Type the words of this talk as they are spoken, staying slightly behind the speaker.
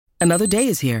Another day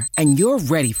is here, and you're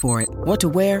ready for it. What to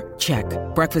wear? Check.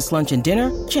 Breakfast, lunch, and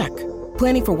dinner? Check.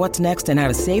 Planning for what's next and how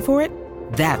to save for it?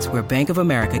 That's where Bank of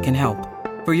America can help.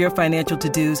 For your financial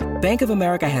to-dos, Bank of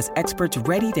America has experts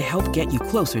ready to help get you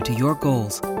closer to your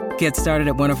goals. Get started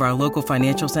at one of our local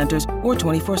financial centers or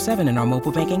 24/7 in our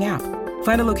mobile banking app.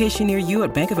 Find a location near you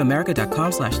at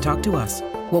bankofamerica.com/talktous.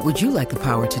 What would you like the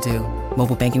power to do?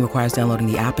 Mobile banking requires downloading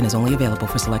the app and is only available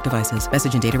for select devices.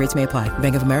 Message and data rates may apply.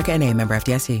 Bank of America N.A., member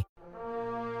FDIC.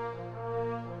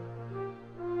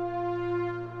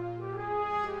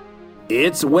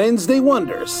 It's Wednesday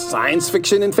Wonders, Science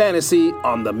Fiction and Fantasy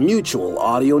on the Mutual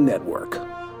Audio Network.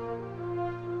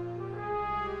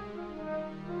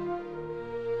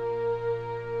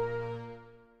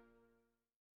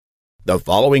 The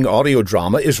following audio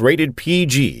drama is rated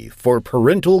PG for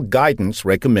parental guidance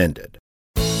recommended.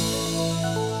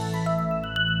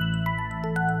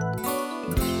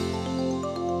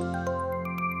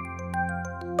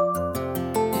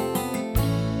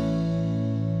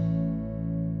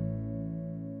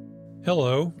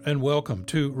 Hello, and welcome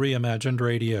to Reimagined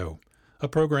Radio, a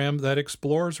program that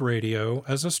explores radio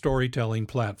as a storytelling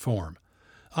platform.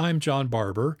 I'm John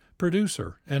Barber,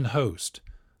 producer and host.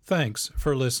 Thanks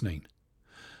for listening.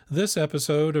 This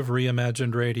episode of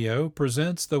Reimagined Radio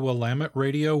presents the Willamette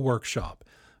Radio Workshop,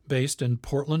 based in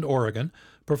Portland, Oregon,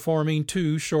 performing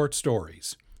two short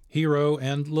stories, Hiro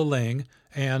Liling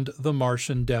and The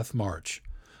Martian Death March.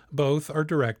 Both are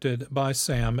directed by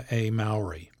Sam A.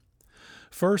 Mowry.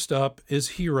 First up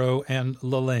is Hiro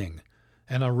Liling,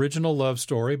 an original love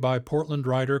story by Portland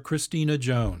writer Kristina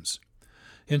Jones.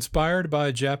 Inspired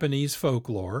by Japanese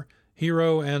folklore,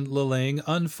 Hiro Liling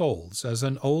unfolds as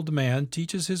an old man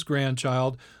teaches his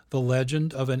grandchild the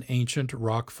legend of an ancient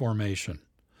rock formation.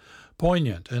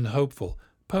 Poignant and hopeful,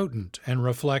 potent and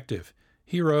reflective,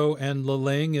 Hiro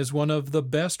Liling is one of the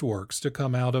best works to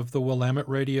come out of the Willamette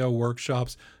Radio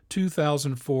Workshop's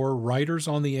 2004 Writers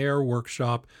on the Air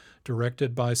Workshop,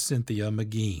 directed by Cynthia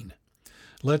McGeen.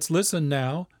 Let's listen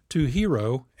now to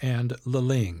Hiro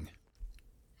Liling.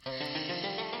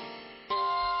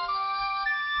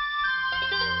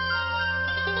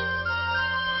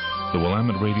 The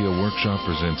Willamette Radio Workshop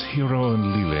presents Hiro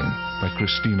Liling by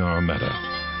Kristina Jones.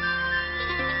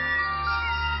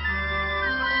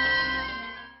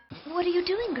 What are you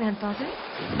doing, Grandfather?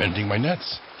 Mending my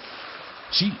nets.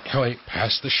 See how I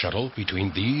pass the shuttle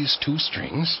between these two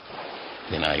strings?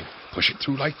 Then I push it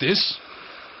through like this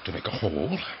to make a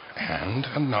hole and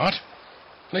a knot,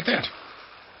 like that.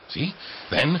 See?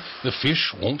 Then the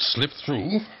fish won't slip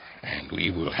through, and we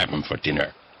will have him for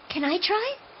dinner. Can I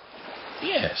try?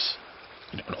 Yes.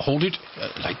 Hold it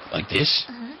like this,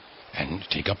 and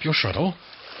take up your shuttle.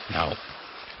 Now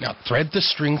thread the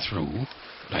string through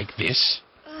like this.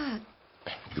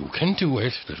 You can do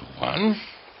it, little one.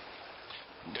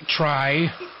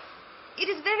 Try. It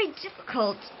is very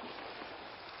difficult.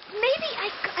 Maybe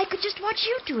I could just watch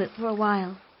you do it for a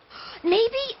while.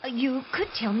 Maybe you could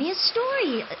tell me a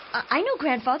story. I know,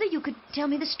 Grandfather, you could tell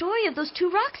me the story of those two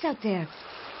rocks out there.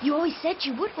 You always said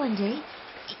you would one day.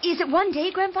 Is it one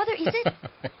day, Grandfather? Is it?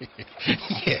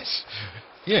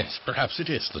 Yes, perhaps it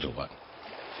is, little one.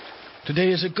 Today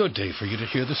is a good day for you to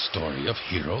hear the story of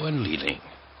Hiro Liling.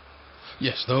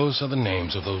 Yes, those are the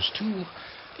names of those two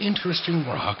interesting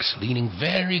rocks leaning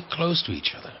very close to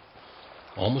each other,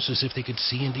 almost as if they could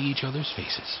see into each other's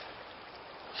faces.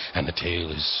 And the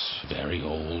tale is very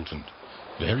old and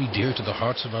very dear to the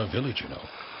hearts of our village, you know.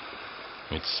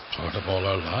 It's part of all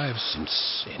our lives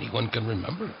since anyone can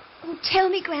remember. Oh, tell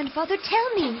me, Grandfather, tell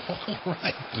me. All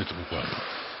right, little one.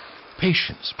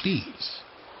 Patience, please.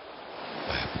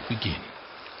 I will begin.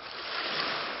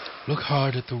 Look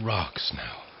hard at the rocks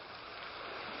now.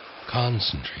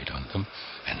 Concentrate on them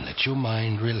and let your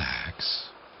mind relax.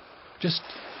 Just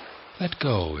let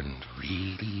go and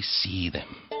really see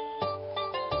them.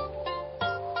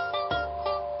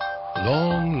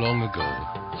 Long, long ago,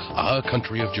 our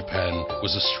country of Japan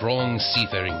was a strong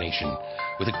seafaring nation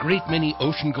with a great many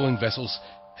ocean-going vessels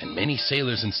and many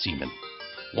sailors and seamen.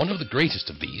 One of the greatest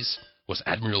of these was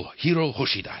Admiral Hiro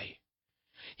Hoshidai.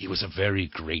 He was a very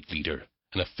great leader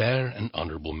and a fair and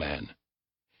honorable man.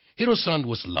 Hiro-san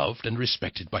was loved and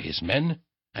respected by his men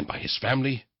and by his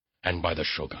family and by the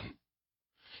shogun.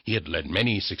 He had led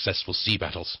many successful sea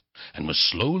battles and was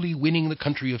slowly winning the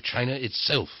country of China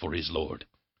itself for his lord.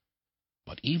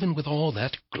 But even with all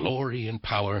that glory and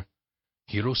power,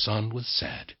 Hiro-san was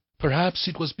sad. Perhaps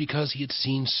it was because he had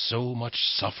seen so much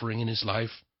suffering in his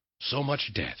life, so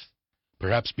much death.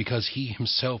 Perhaps because he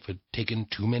himself had taken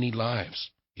too many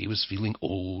lives. He was feeling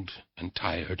old and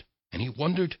tired, and he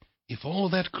wondered if all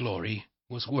that glory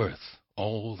was worth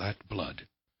all that blood.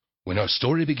 When our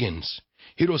story begins,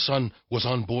 Hiro-san was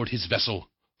on board his vessel,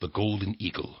 the Golden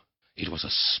Eagle. It was a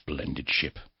splendid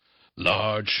ship,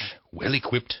 large,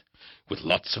 well-equipped, with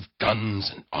lots of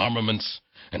guns and armaments,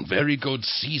 and very good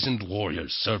seasoned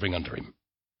warriors serving under him.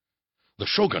 The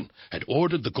shogun had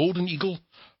ordered the Golden Eagle,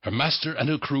 her master and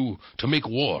her crew, to make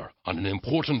war on an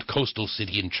important coastal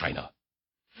city in China.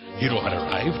 Hiro had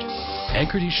arrived,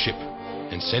 anchored his ship,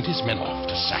 and sent his men off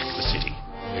to sack the city.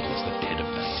 It was the dead of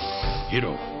night.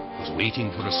 Hiro was waiting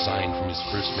for a sign from his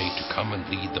first mate to come and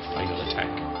lead the final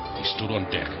attack. He stood on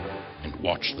deck and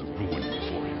watched the ruin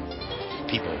before him.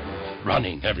 People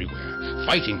running everywhere.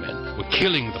 Fighting men were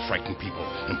killing the frightened people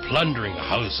and plundering the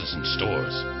houses and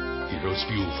stores. Hiro's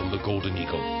view from the Golden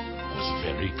Eagle was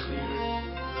very clear.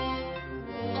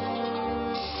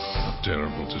 How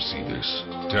terrible to see this.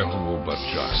 Terrible but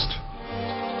just.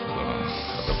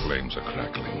 How the flames are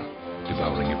crackling,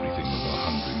 devouring everything with their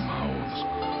hungry mouths,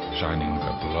 shining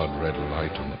their blood-red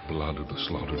light on the blood of the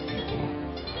slaughtered people.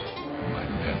 My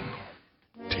men,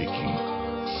 taking.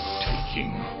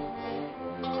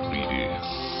 Greedy.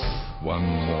 One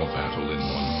more battle in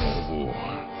one more war.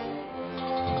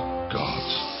 Oh,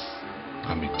 gods.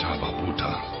 Amitabha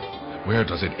Buddha. Where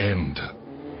does it end?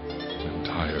 I'm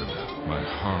tired. My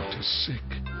heart is sick.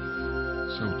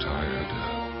 So tired.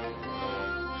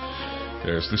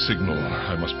 There's the signal.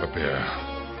 I must prepare.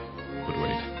 But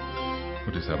wait.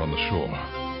 What is that on the shore?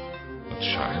 A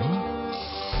child?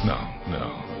 No.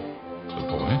 The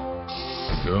boy?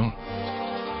 The girl?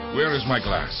 Where is my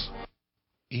glass?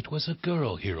 It was a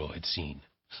girl Hiro had seen,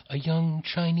 a young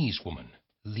Chinese woman,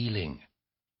 Liling.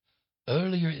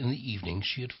 Earlier in the evening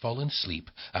she had fallen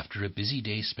asleep after a busy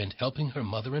day spent helping her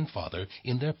mother and father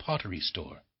in their pottery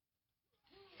store.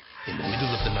 In the middle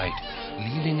of the night,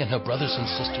 Liling and her brothers and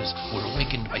sisters were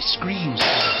awakened by screams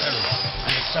from their parents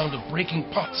and the sound of breaking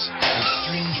pots and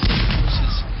strange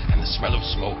voices and the smell of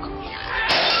smoke.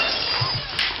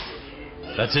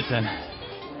 That's it then.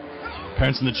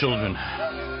 Parents and the children.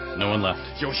 No one left.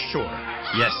 You're sure?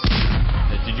 Yes.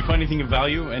 Did you find anything of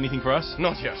value? Anything for us?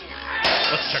 Not yet.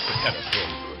 Let's check the terrace room.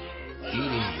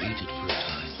 Liling waited for a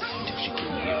time until she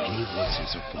couldn't hear any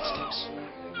voices or footsteps.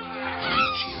 Then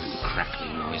she heard the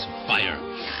crackling noise of fire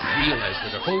and realized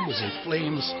that her home was in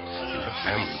flames and her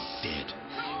family dead.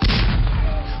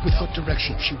 Without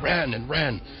direction, she ran and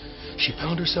ran. She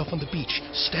found herself on the beach,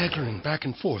 staggering back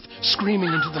and forth,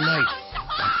 screaming into the night.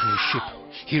 Back on his ship,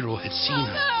 Hiro had seen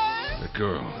her. The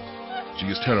girl. She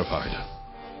is terrified.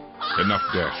 Enough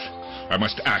death. I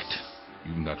must act.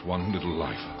 Even that one little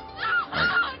life.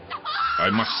 I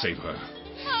must save her.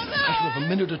 In a matter of a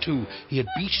minute or two, he had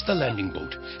beached the landing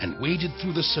boat and waded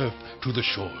through the surf to the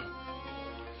shore.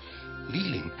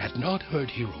 Liling had not heard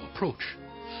Hiro approach.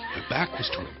 Her back was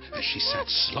to him as she sat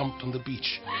slumped on the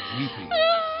beach, weeping.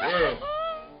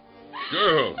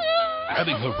 Girl!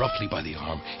 Grabbing her roughly by the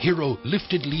arm, Hiro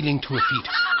lifted Liling to her feet.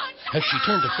 As she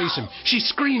turned to face him, she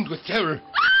screamed with terror.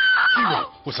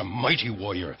 Hiro was a mighty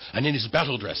warrior, and in his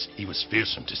battle dress, he was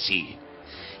fearsome to see.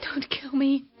 Don't kill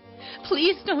me.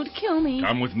 Please don't kill me.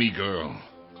 Come with me, girl.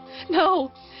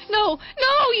 No,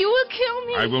 you will kill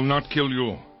me. I will not kill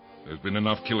you. There's been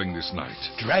enough killing this night.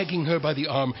 Dragging her by the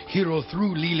arm, Hiro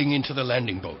threw Liling into the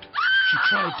landing boat. She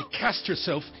tried to cast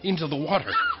herself into the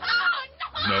water.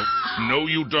 No,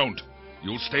 you don't.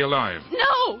 You'll stay alive.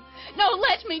 No,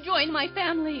 let me join my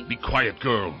family. Be quiet,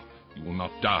 girl. You will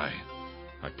not die.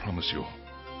 I promise you.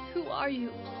 Who are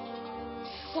you?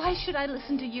 Why should I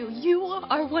listen to you? You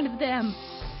are one of them.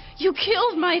 You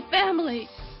killed my family.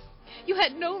 You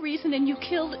had no reason and you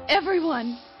killed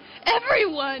everyone.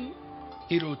 Everyone!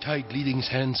 Hiro tied Liling's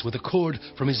hands with a cord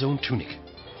from his own tunic.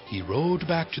 He rowed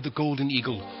back to the Golden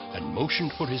Eagle and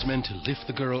motioned for his men to lift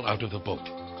the girl out of the boat.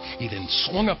 He then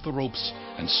swung up the ropes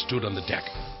and stood on the deck.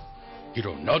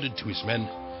 Hiro nodded to his men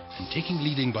and, taking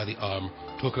Liling by the arm,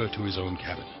 took her to his own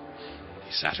cabin.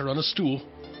 He sat her on a stool,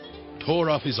 tore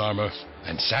off his armor,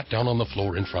 and sat down on the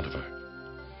floor in front of her.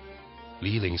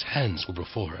 Liling's hands were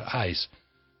before her eyes,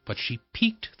 but she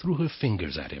peeked through her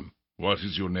fingers at him. What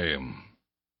is your name?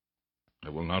 I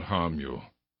will not harm you.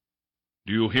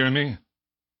 Do you hear me?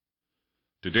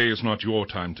 Today is not your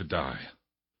time to die.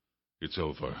 It's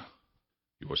over.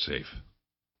 You are safe.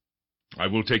 I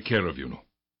will take care of you.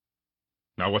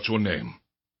 Now, what's your name?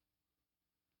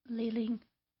 Liling.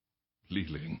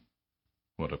 Liling.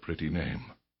 What a pretty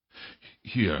name.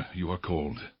 Here, you are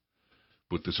cold.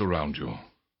 Put this around you.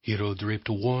 Hiro draped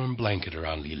a warm blanket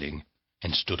around Liling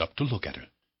and stood up to look at her.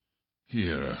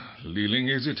 Here, Liling,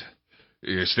 is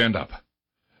it? Stand up.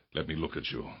 Let me look at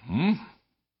you.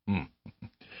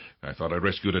 I thought I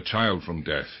rescued a child from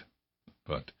death.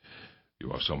 But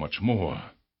you are so much more.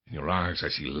 In your eyes I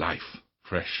see life,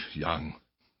 fresh, young,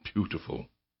 beautiful.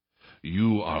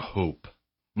 You are hope.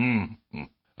 I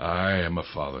am a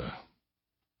father.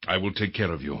 I will take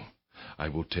care of you. I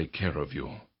will take care of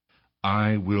you.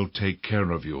 I will take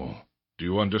care of you. Do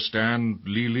you understand,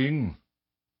 Liling?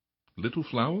 Little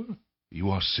flower, you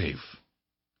are safe.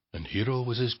 And Hiro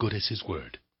was as good as his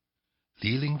word.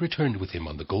 Liling returned with him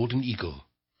on the Golden Eagle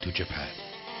to Japan.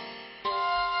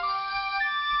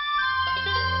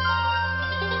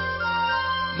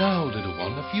 Now, little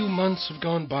one, a few months have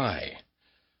gone by.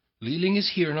 Liling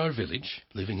is here in our village,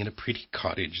 living in a pretty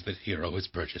cottage that Hiro has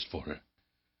purchased for her.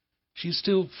 She is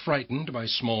still frightened by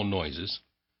small noises,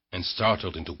 and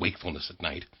startled into wakefulness at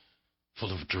night,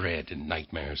 full of dread and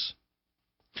nightmares.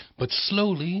 But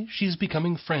slowly she is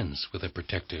becoming friends with her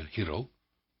protector, Hiro,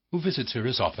 who visits her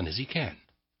as often as he can.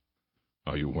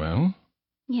 Are you well?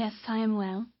 Yes, I am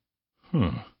well.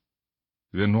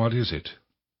 Then what is it?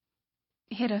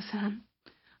 Hiro-san,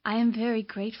 I am very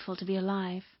grateful to be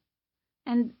alive.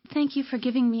 And thank you for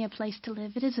giving me a place to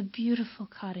live. It is a beautiful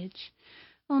cottage.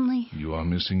 Only... You are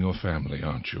missing your family,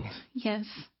 aren't you? Yes.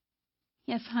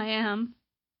 Yes, I am.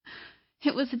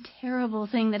 It was a terrible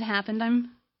thing that happened.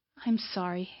 I'm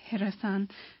sorry, Hiro-san.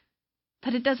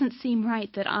 But it doesn't seem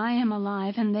right that I am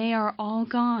alive and they are all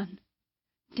gone.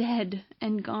 Dead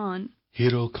and gone.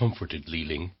 Hiro comforted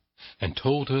Liling and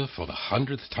told her for the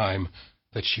 100th time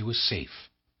that she was safe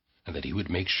and that he would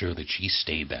make sure that she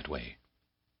stayed that way.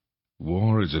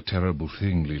 War is a terrible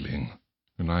thing, Liling,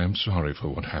 and I am sorry for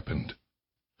what happened.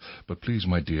 But please,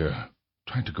 my dear,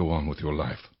 try to go on with your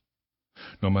life.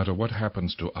 No matter what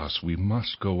happens to us, we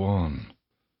must go on.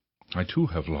 I too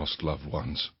have lost loved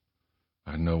ones.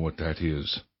 I know what that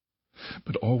is.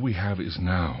 But all we have is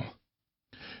now.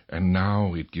 And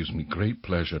now it gives me great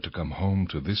pleasure to come home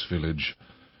to this village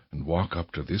and walk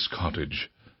up to this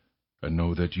cottage and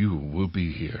know that you will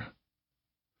be here.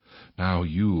 Now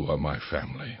you are my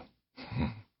family.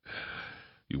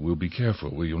 You will be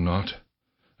careful, will you not?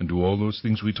 And do all those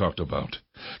things we talked about.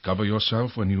 Cover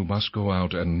yourself when you must go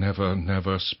out and never,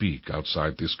 never speak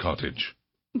outside this cottage.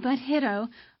 But, Hiro,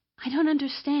 I don't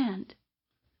understand.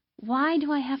 Why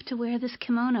do I have to wear this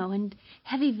kimono and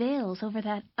heavy veils over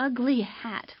that ugly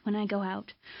hat when I go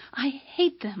out? I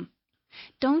hate them.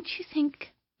 Don't you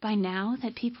think by now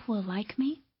that people will like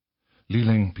me?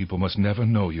 Liling, people must never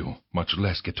know you, much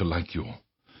less get to like you.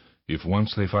 If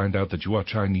once they find out that you are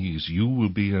Chinese, you will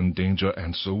be in danger,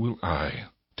 and so will I.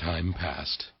 Time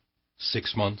passed.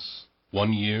 6 months,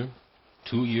 1 year,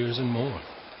 2 years, and more.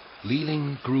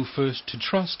 Liling grew first to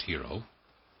trust Hiro,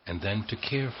 and then to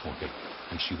care for him,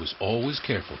 and she was always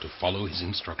careful to follow his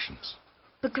instructions.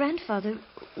 But, Grandfather,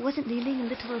 wasn't Liling a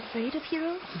little afraid of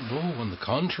Hiro? No, on the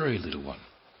contrary, little one.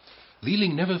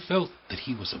 Liling never felt that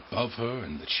he was above her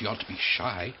and that she ought to be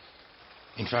shy.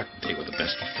 In fact, they were the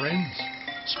best of friends,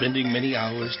 spending many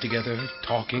hours together,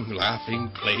 talking, laughing,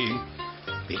 playing.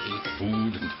 They ate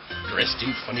food and dressed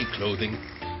in funny clothing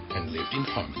and lived in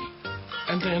harmony.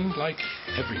 And then, like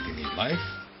everything in life,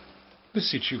 the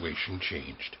situation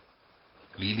changed.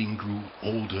 Liling grew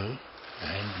older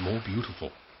and more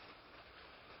beautiful.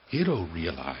 Hiro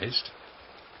realized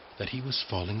that he was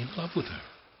falling in love with her.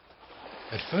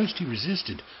 At first he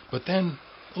resisted, but then,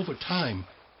 over time,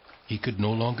 he could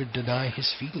no longer deny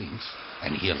his feelings,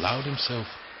 and he allowed himself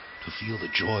to feel the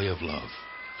joy of love.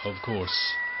 Of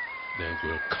course, there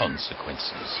were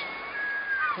consequences.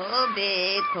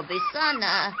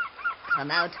 Kobe-sana,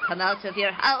 come out of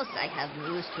your house. I have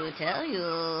news to tell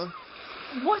you.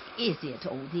 What is it,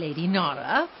 old lady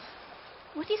Nora?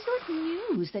 What is that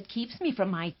news that keeps me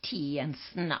from my tea and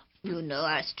snuff? You know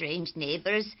our strange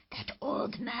neighbors, that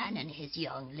old man and his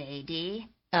young lady.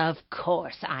 Of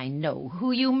course I know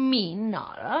who you mean,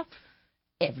 Nora.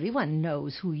 Everyone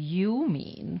knows who you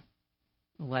mean.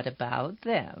 What about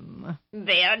them?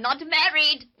 They are not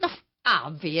married.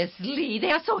 Obviously, they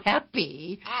are so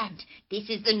happy. And this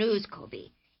is the news,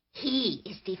 Kobe. He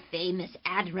is the famous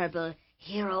Admirable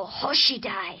Hiro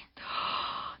Hoshidai.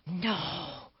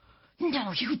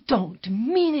 No, you don't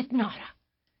mean it, Nora.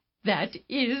 That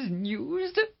is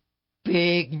news.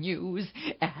 Big news.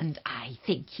 And I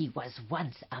think he was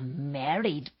once a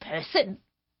married person.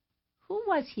 Who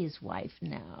was his wife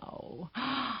now?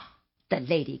 The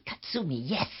Lady Katsumi,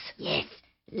 yes. Yes,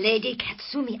 Lady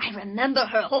Katsumi. I remember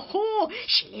her.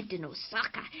 She lived in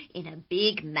Osaka in a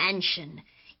big mansion.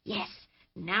 Yes,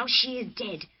 now she is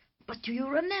dead. But do you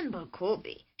remember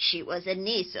Kobe? She was a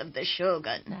niece of the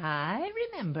shogun. I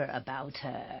remember about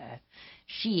her.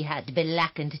 She had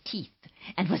blackened teeth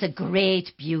and was a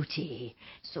great beauty.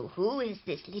 So who is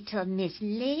this little Miss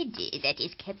Lady that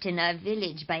is kept in our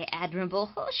village by Admiral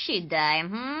Hoshidai,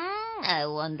 I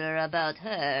wonder about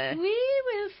her. We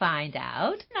will find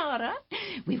out, Nora.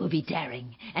 We will be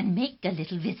daring and make a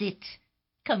little visit.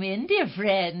 Come in, dear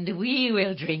friend. We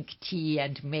will drink tea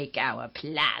and make our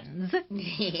plans.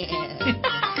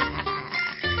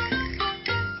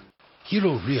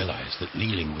 Hiro realized that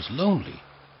Liling was lonely,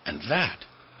 and that,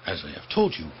 as I have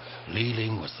told you,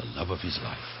 Liling was the love of his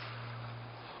life.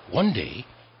 One day,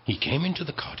 he came into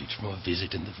the cottage from a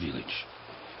visit in the village.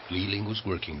 Liling was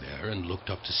working there and looked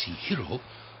up to see Hiro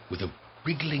with a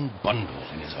wriggling bundle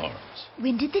in his arms.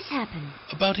 When did this happen?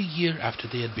 About a year after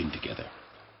they had been together.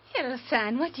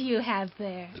 Hiro-san, what do you have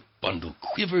there? The bundle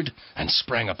quivered and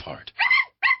sprang apart.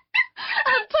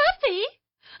 A puppy!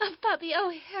 A puppy!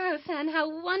 Oh, Hiro-san,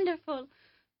 how wonderful.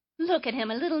 Look at him,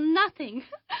 a little nothing.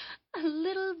 A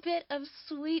little bit of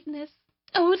sweetness.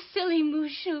 Oh, silly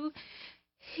Mushu.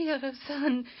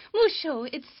 Hiro-san. Mushu,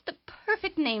 it's the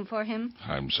perfect name for him.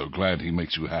 I'm so glad he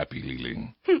makes you happy,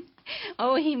 Liling.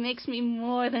 Oh, he makes me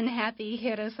more than happy,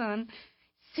 Hiro-san.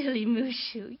 Silly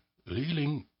Mushu.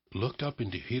 Liling looked up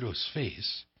into Hiro's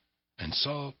face and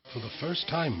saw, for the first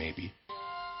time maybe,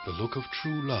 the look of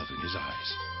true love in his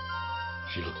eyes.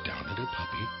 She looked down at her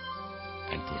puppy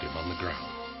and put him on the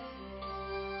ground.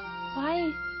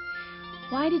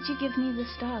 Why did you give me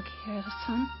this dog,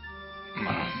 Hiro-san?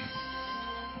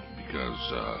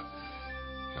 Because,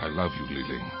 I love you,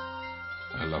 Liling.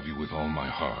 I love you with all my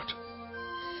heart.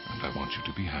 And I want you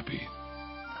to be happy.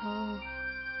 Oh,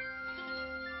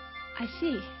 I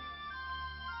see.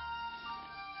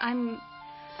 I'm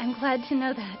glad to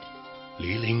know that.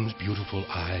 Liling's beautiful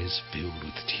eyes filled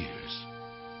with tears.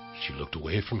 She looked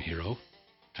away from Hiro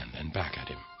and then back at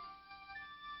him.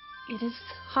 It is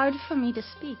hard for me to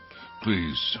speak.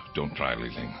 Please, don't try,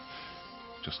 Liling.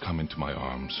 Just come into my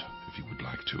arms, if you would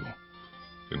like to,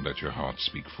 and let your heart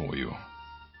speak for you.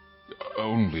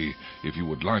 Only if you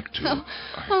would like to.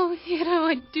 Oh, Hiro,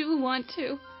 I do want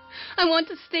to. I want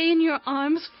to stay in your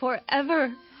arms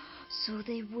forever. So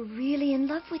they were really in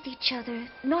love with each other,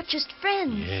 not just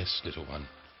friends. Yes, little one.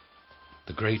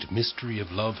 The great mystery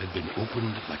of love had been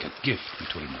opened like a gift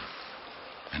between them.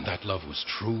 And that love was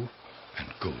true and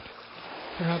good.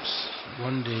 Perhaps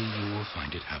one day you will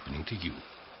find it happening to you.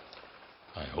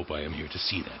 I hope I am here to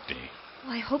see that day.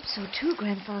 Oh, I hope so too,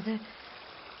 Grandfather.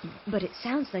 But it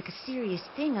sounds like a serious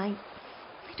thing. I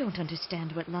don't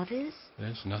understand what love is.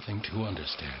 There's nothing to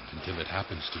understand until it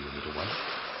happens to you, little one.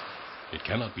 It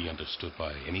cannot be understood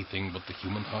by anything but the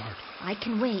human heart. I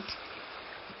can wait.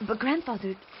 But,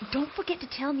 Grandfather, don't forget to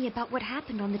tell me about what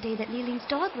happened on the day that Liling's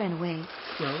dog ran away.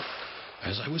 Well,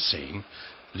 as I was saying,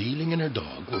 Liling and her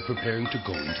dog were preparing to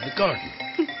go into the garden.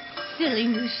 Silly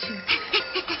Mushu.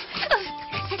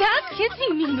 Stop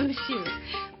kissing me, Mushu.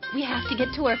 We have to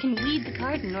get to work and weed the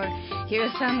garden, or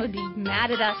Hiro-san would be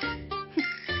mad at us.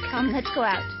 Come, let's go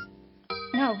out.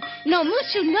 No,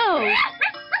 Mushu, no!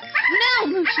 No,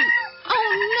 Mushu! Oh,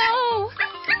 no!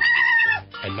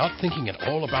 And not thinking at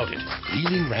all about it,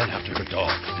 Liling ran after her dog.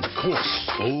 And of course,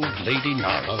 old Lady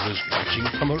Nara was watching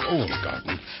from her own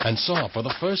garden and saw for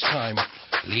the first time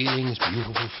Liling's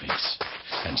beautiful face,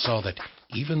 and saw that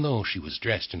even though she was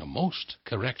dressed in a most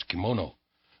correct kimono,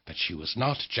 that she was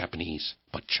not Japanese,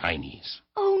 but Chinese.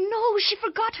 Oh, no, she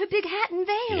forgot her big hat and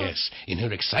veil. Yes, in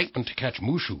her excitement to catch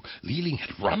Mushu, Liling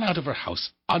had run out of her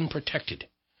house unprotected.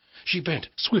 She bent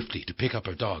swiftly to pick up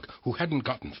her dog, who hadn't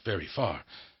gotten very far.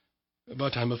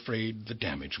 But I'm afraid the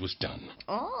damage was done.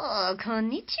 Oh,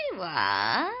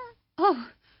 konnichiwa. Oh,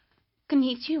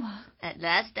 konnichiwa. At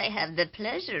last I have the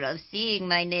pleasure of seeing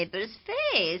my neighbor's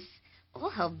face. Oh,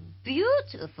 how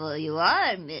beautiful you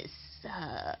are, Miss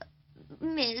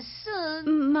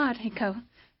Mariko.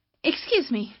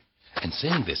 Excuse me. And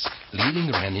saying this,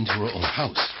 Liling ran into her own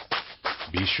house.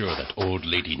 Be sure that old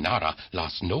Lady Nara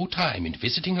lost no time in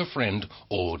visiting her friend,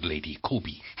 old Lady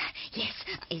Kobe. Yes,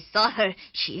 I saw her.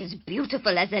 She is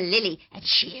beautiful as a lily, and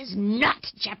she is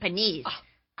not Japanese.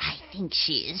 I think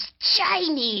she is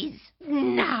Chinese.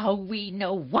 Now we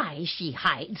know why she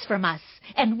hides from us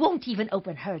and won't even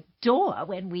open her door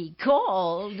when we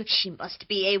called. She must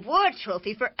be a war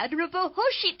trophy for Admiral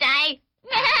Hoshidai.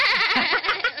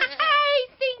 I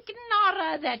think,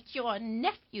 Nara, that your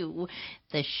nephew,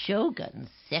 the Shogun's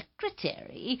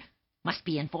secretary, must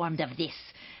be informed of this.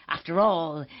 After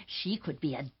all, she could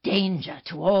be a danger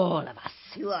to all of us.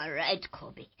 You are right,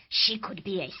 Kobe. She could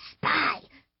be a spy.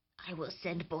 I will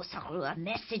send Bosaru a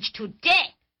message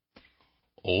today.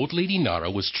 Old Lady Nara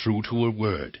was true to her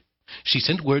word. She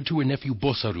sent word to her nephew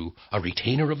Bosaru, a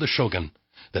retainer of the shogun,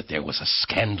 that there was a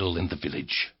scandal in the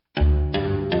village.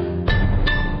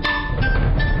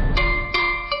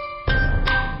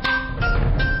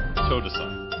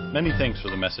 Toda-san, many thanks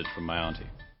for the message from my auntie.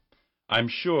 I'm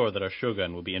sure that our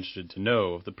shogun will be interested to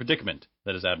know of the predicament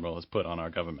that his admiral has put on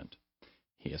our government.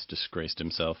 He has disgraced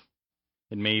himself.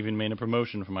 It may even mean a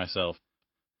promotion for myself.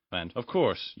 And, of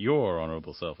course, your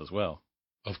honorable self as well.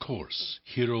 Of course,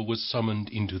 Hiro was summoned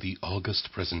into the august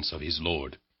presence of his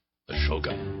lord, the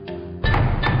shogun.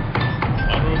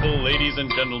 Honorable ladies and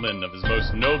gentlemen of his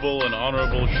most noble and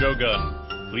honorable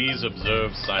shogun, please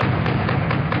observe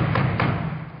silence.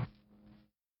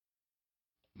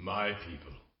 My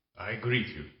people, I greet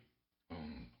you.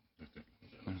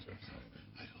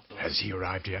 Has he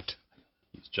arrived yet?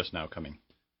 He's just now coming.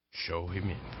 Show him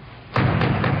in.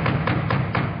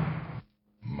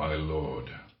 My lord.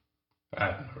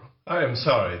 Admiral, I am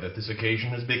sorry that this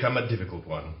occasion has become a difficult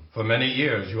one. For many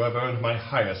years you have earned my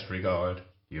highest regard.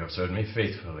 You have served me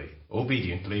faithfully,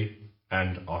 obediently,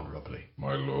 and honorably.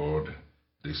 My lord,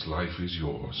 this life is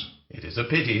yours. It is a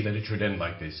pity that it should end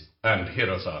like this. And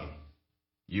Hiro-san,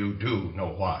 you do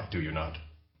know why, do you not?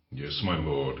 Yes, my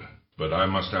lord, but I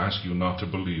must ask you not to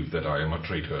believe that I am a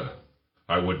traitor.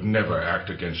 I would never act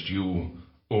against you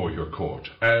or your court.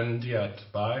 And yet,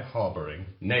 by harboring,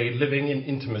 nay, living in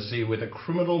intimacy with a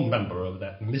criminal member of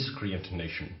that miscreant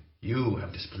nation, you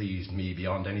have displeased me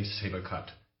beyond any saber cut,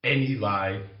 any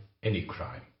lie, any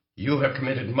crime. You have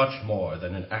committed much more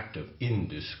than an act of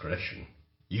indiscretion.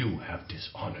 You have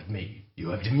dishonored me. You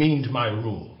have demeaned my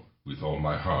rule. With all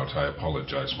my heart, I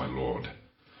apologize, my lord.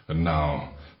 And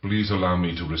now, please allow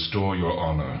me to restore your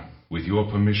honor. With your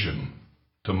permission,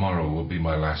 tomorrow will be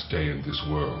my last day in this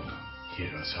world.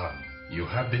 Hiro-san, you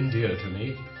have been dear to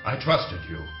me. I trusted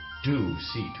you. Do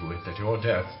see to it that your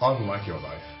death, unlike your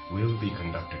life, will be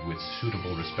conducted with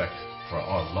suitable respect for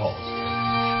our laws.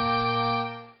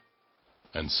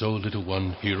 And so, little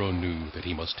one, Hiro knew that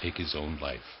he must take his own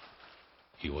life.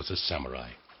 He was a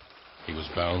samurai. He was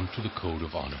bound to the code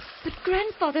of honor. But,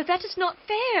 Grandfather, that is not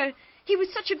fair. He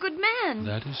was such a good man.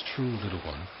 That is true, little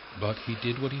one, but he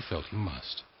did what he felt he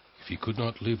must. If he could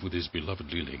not live with his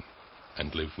beloved Liling,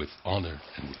 and live with honor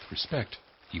and with respect,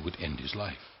 he would end his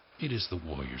life. It is the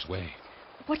warrior's way.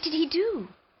 What did he do?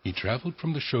 He traveled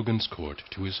from the shogun's court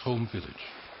to his home village,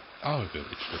 our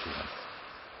village, little one,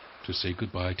 to say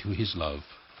goodbye to his love,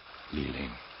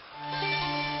 Liling.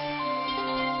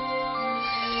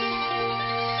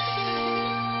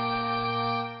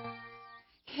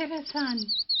 Hiro-san,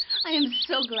 I am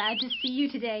so glad to see you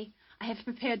today. I have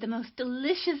prepared the most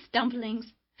delicious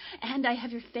dumplings, and I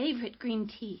have your favorite green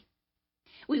tea.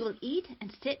 We will eat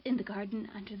and sit in the garden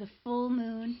under the full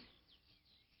moon.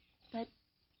 But,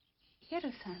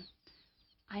 Hiro-san,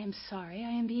 I am sorry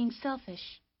I am being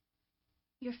selfish.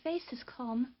 Your face is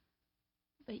calm,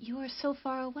 but you are so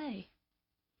far away.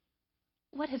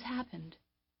 What has happened?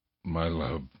 My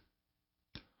love.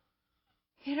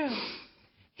 Hiro,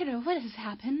 what has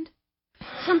happened?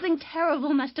 Something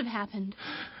terrible must have happened.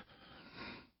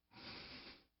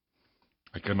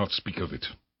 I cannot speak of it.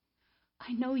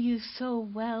 I know you so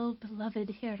well, beloved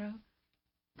Hiro,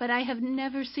 but I have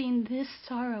never seen this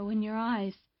sorrow in your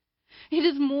eyes. It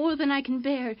is more than I can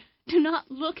bear. Do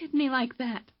not look at me like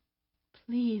that.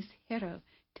 Please, Hiro,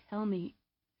 tell me.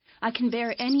 I can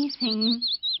bear anything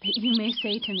that you may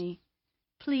say to me.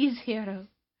 Please, Hiro.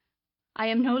 I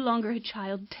am no longer a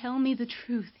child. Tell me the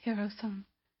truth, Hiro-san.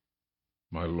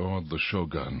 My lord the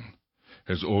shogun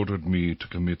has ordered me to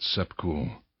commit seppuku,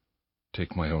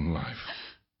 take my own life.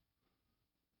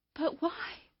 But why?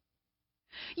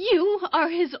 You are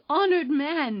his honored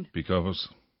man. Because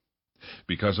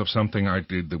of something I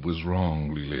did that was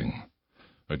wrong, Liling.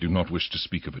 I do not wish to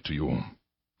speak of it to you.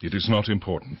 It is not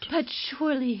important. But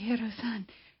surely, Hiro-san,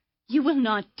 you will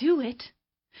not do it.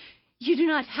 You do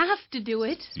not have to do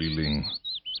it. Liling,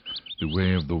 the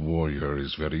way of the warrior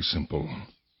is very simple.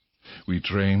 We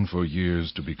train for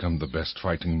years to become the best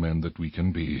fighting men that we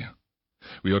can be.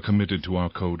 We are committed to our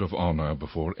code of honor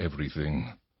before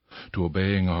everything, to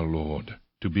obeying our Lord,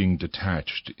 to being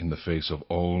detached in the face of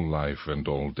all life and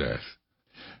all death.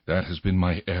 That has been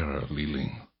my error,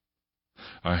 Liling.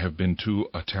 I have been too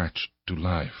attached to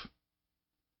life.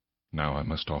 Now I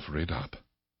must offer it up.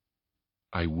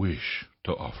 I wish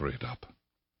to offer it up.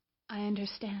 I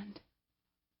understand.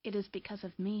 It is because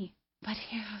of me. But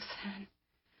Hiro-san,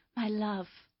 my love,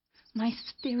 my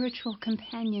spiritual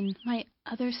companion, my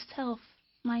other self,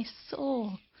 my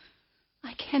soul,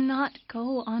 I cannot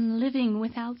go on living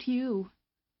without you.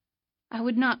 I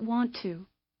would not want to.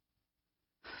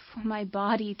 For my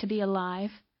body to be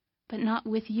alive, but not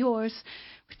with yours,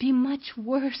 would be much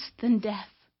worse than death.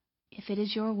 If it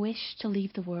is your wish to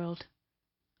leave the world,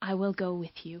 I will go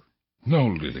with you. No,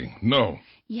 Liling, no.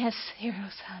 Yes,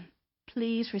 Hiro-san.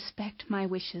 Please respect my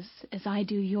wishes as I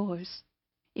do yours.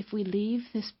 If we leave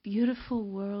this beautiful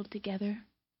world together,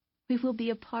 we will be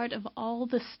a part of all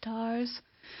the stars,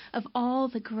 of all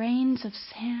the grains of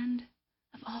sand,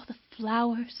 of all the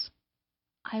flowers.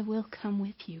 I will come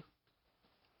with you.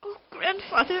 Oh,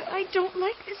 Grandfather, I don't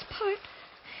like this part.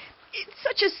 It's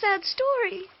such a sad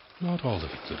story. Not all of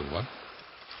it, little one.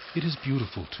 It is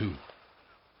beautiful, too.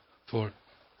 For,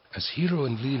 as Hiro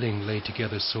and Liling lay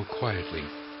together so quietly,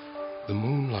 the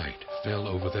moonlight fell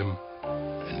over them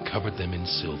and covered them in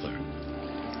silver.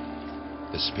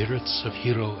 The spirits of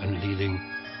Hiro and Liling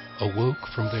awoke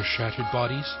from their shattered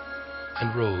bodies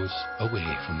and rose away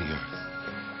from the earth.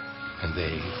 And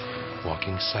they,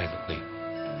 walking silently,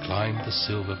 climbed the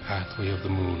silver pathway of the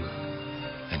moon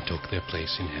and took their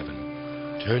place in heaven.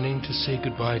 Turning to say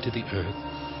goodbye to the earth,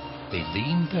 they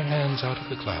leaned their hands out of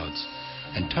the clouds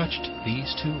and touched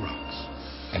these two rocks,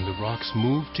 and the rocks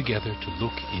moved together to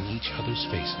look in each other's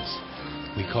faces.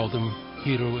 We call them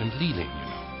Hiro and Liling, you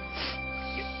know.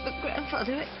 But,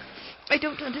 Grandfather, I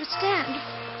don't understand.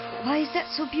 Why is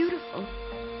that so beautiful?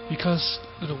 Because,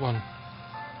 little one,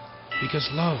 because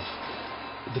love,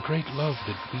 the great love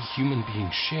that we human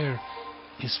beings share,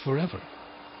 is forever.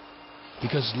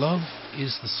 Because love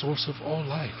is the source of all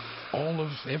life, all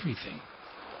of everything.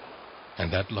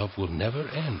 And that love will never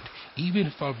end, even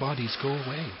if our bodies go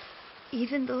away.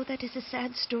 Even though that is a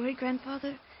sad story,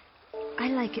 Grandfather, I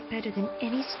like it better than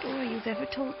any story you've ever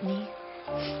told me.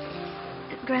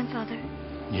 Grandfather.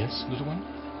 Yes, little one?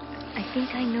 I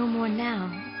think I know more now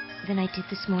than I did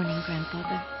this morning,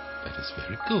 Grandfather. That is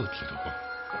very good, little one.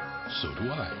 So do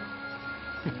I.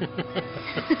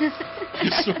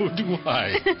 So do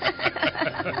I.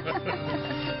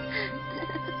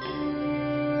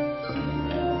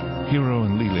 Hiro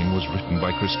and Liling was written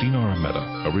by Kristina Armetta,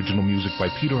 original music by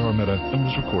Peter Armetta, and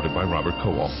was recorded by Robert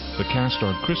Cowell. The cast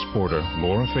starred Chris Porter,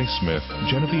 Laura Faye Smith,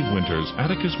 Genevieve Winters,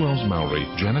 Atticus Wells Mowry,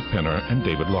 Janet Penner, and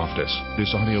David Loftus.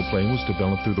 This audio play was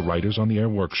developed through the Writers on the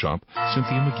Air Workshop,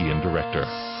 Cynthia McGeehan, director.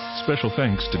 Special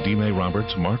thanks to D. May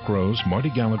Roberts, Mark Rose, Marty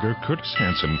Gallagher, Curtis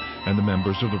Hanson, and the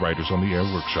members of the Writers on the Air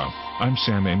Workshop. I'm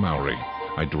Sam A. Mowry.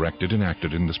 I directed and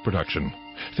acted in this production.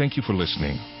 Thank you for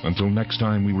listening. Until next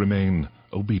time, we remain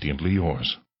obediently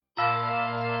yours.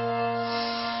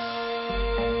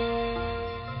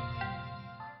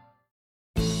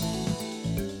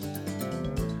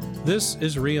 This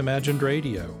is Reimagined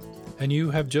Radio, and you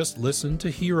have just listened to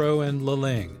Hiro and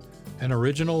Liling, an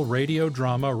original radio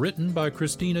drama written by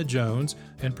Kristina Jones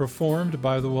and performed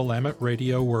by the Willamette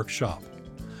Radio Workshop.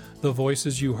 The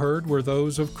voices you heard were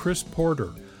those of Chris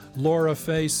Porter, Laura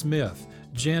Faye Smith,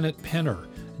 Janet Penner,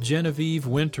 Genevieve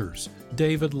Winters,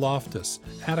 David Loftus,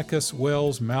 Atticus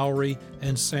Wells Mowry,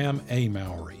 and Sam A.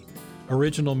 Mowry.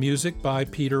 Original music by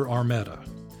Peter Armetta.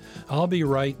 I'll be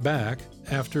right back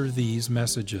after these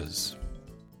messages.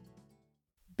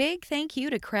 Big thank you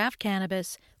to Craft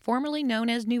Cannabis, formerly known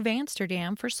as New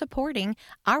Amsterdam, for supporting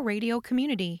our radio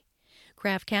community.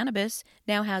 Craft Cannabis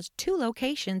now has 2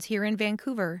 locations here in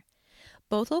Vancouver.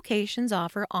 Both locations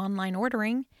offer online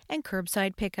ordering and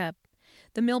curbside pickup.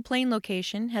 The Mill Plain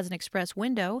location has an express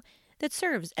window that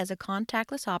serves as a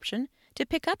contactless option to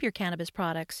pick up your cannabis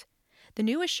products. The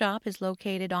newest shop is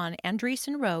located on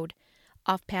Andreessen Road,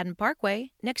 off Padden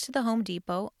Parkway, next to the Home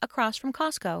Depot, across from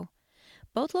Costco.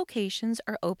 Both locations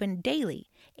are open daily,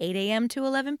 8 a.m. to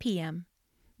 11 p.m.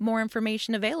 More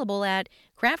information available at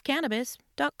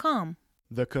craftcannabis.com.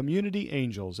 The Community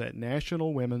Angels at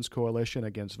National Women's Coalition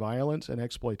Against Violence and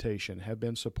Exploitation have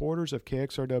been supporters of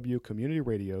KXRW Community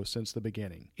Radio since the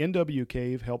beginning.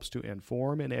 NWCAVE helps to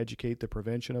inform and educate the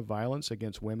prevention of violence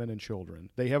against women and children.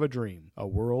 They have a dream, a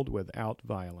world without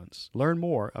violence. Learn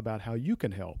more about how you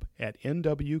can help at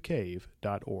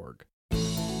nwcave.org.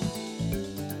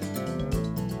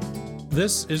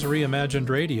 This is Reimagined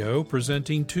Radio,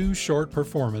 presenting 2 short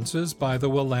performances by the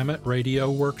Willamette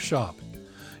Radio Workshop.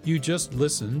 You just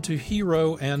listened to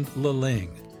Hiro and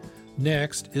Liling.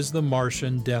 Next is the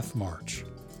Martian Death March.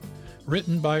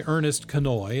 Written by Ernest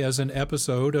Kinoy as an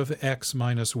episode of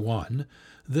X-1,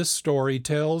 this story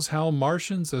tells how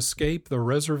Martians escape the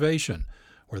reservation,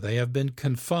 where they have been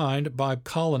confined by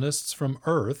colonists from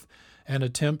Earth, and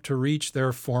attempt to reach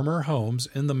their former homes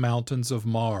in the mountains of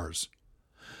Mars.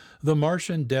 The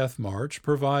Martian Death March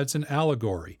provides an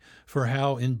allegory for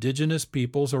how indigenous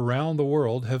peoples around the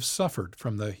world have suffered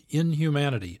from the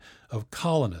inhumanity of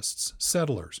colonists,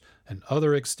 settlers, and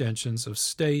other extensions of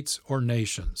states or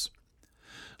nations.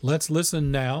 Let's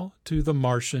listen now to the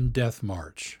Martian Death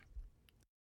March.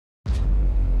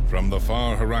 From the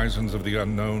far horizons of the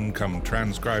unknown come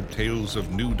transcribed tales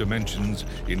of new dimensions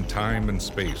in time and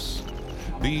space.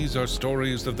 These are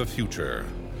stories of the future,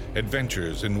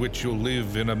 adventures in which you'll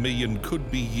live in 1,000,000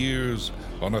 could-be years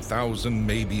on 1,000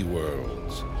 maybe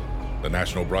worlds. The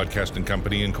National Broadcasting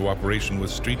Company, in cooperation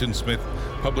with Street and Smith,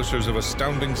 publishers of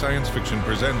astounding science fiction,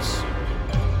 presents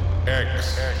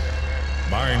X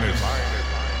minus 1.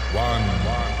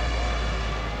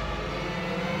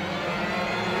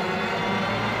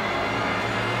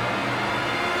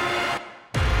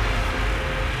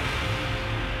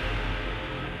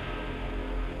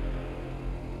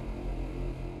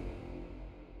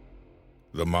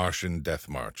 The Martian Death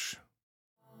March.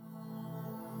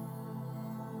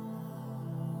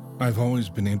 I've always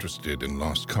been interested in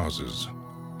lost causes.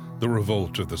 The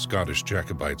revolt of the Scottish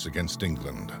Jacobites against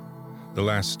England, the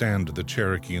last stand of the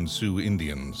Cherokee and Sioux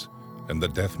Indians, and the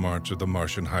death march of the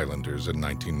Martian Highlanders in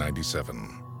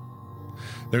 1997.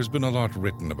 There's been a lot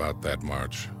written about that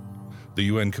march. The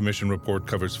UN Commission report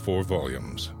covers 4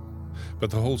 volumes, but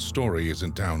the whole story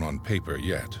isn't down on paper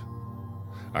yet.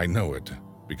 I know it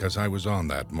because I was on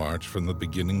that march from the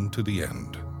beginning to the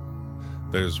end.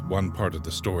 There's one part of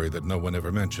the story that no one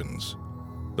ever mentions.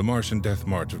 The Martian Death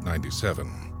March of '97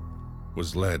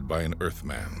 was led by an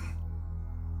Earthman.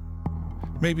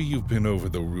 Maybe you've been over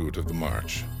the route of the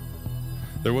march.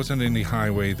 There wasn't any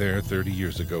highway there 30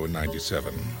 years ago in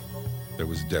 '97. There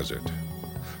was desert.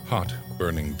 Hot,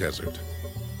 burning desert.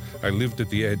 I lived at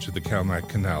the edge of the Calmac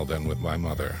Canal then with my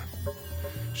mother.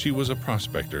 She was a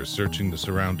prospector searching the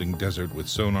surrounding desert with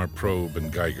sonar probe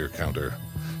and Geiger counter,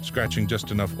 scratching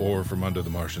just enough ore from under the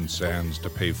Martian sands to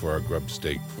pay for our grub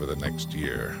stake for the next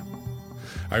year.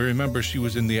 I remember she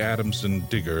was in the Adamson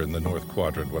digger in the North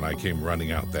Quadrant when I came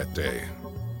running out that day.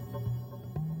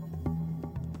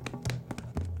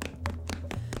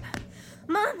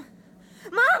 Mom!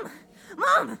 Mom!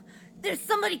 Mom! There's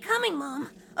somebody coming, Mom,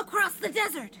 across the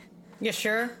desert. You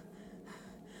sure?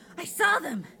 I saw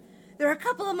them. They're a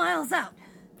couple of miles out.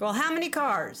 Well, how many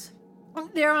cars?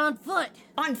 They're on foot.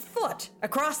 On foot?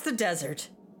 Across the desert?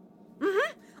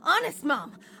 Mm-hmm. Honest,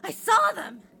 Mom. I saw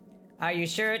them. Are you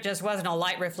sure it just wasn't a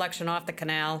light reflection off the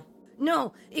canal?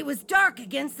 No, it was dark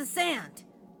against the sand.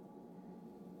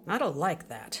 I don't like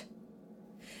that.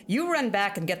 You run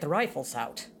back and get the rifles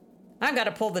out. I've got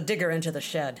to pull the digger into the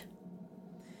shed.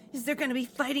 Is there going to be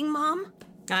fighting, Mom?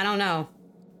 I don't know.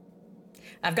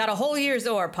 I've got a whole year's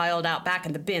ore piled out back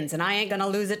in the bins, and I ain't gonna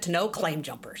lose it to no claim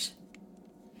jumpers.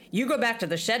 You go back to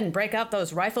the shed and break out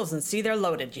those rifles and see they're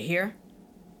loaded, you hear?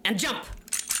 And jump!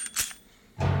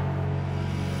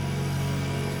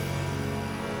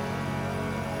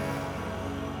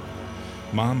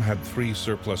 Mom had 3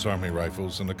 surplus army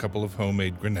rifles and a couple of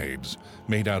homemade grenades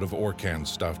made out of ore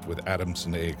cans stuffed with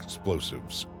Adamson A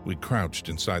explosives. We crouched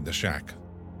inside the shack,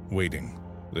 waiting.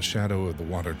 The shadow of the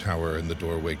water tower in the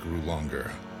doorway grew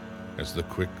longer as the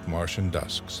quick Martian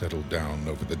dusk settled down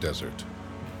over the desert.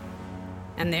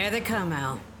 And there they come,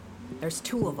 Al. There's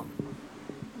 2 of them.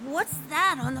 What's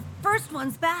that on the first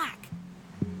one's back?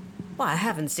 Well, I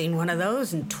haven't seen one of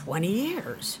those in 20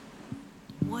 years.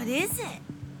 What is it?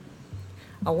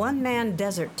 A one-man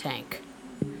desert tank.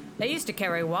 They used to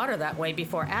carry water that way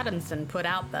before Adamson put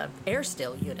out the air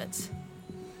still units.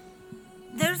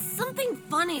 There's something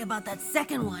funny about that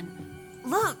second one.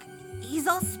 Look, he's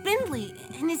all spindly,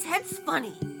 and his head's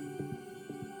funny.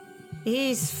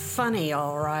 He's funny,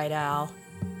 all right, Al.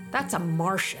 That's a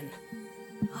Martian.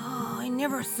 Oh, I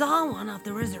never saw one off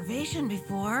the reservation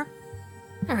before.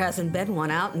 There hasn't been one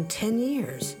out in 10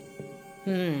 years.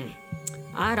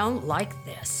 I don't like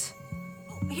this.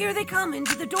 Here they come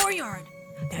into the dooryard.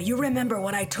 Now you remember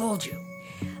what I told you.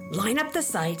 Line up the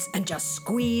sights and just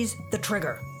squeeze the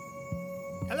trigger.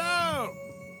 Hello!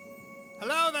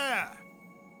 Hello there!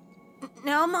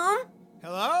 Now, Mom?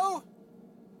 Hello?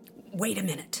 Wait a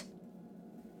minute.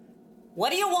 What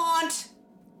do you want?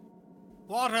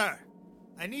 Water.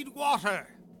 I need water.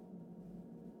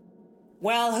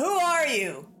 Well, who are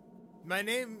you? My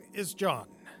name is John.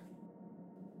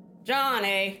 John,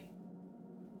 eh?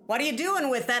 What are you doing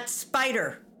with that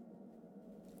spider?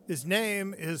 His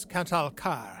name is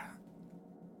Kantalkar.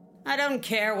 I don't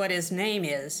care what his name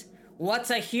is.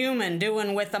 What's a human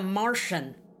doing with a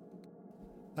Martian?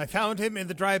 I found him in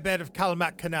the dry bed of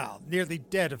Calmac Canal, nearly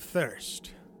dead of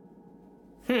thirst.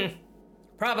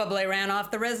 Probably ran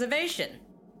off the reservation.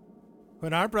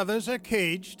 When our brothers are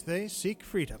caged, they seek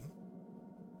freedom.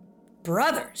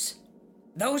 Brothers?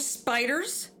 Those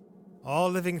spiders? All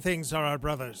living things are our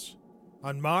brothers,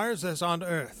 on Mars as on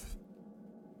Earth.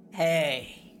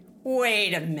 Hey,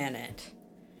 wait a minute.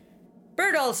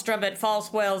 Bert Olstrom at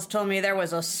False Wells told me there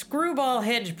was a screwball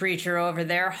hedge preacher over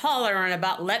there hollering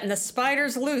about letting the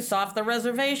spiders loose off the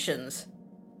reservations.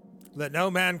 Let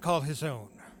no man call his own.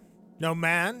 No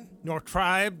man, nor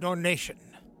tribe, nor nation.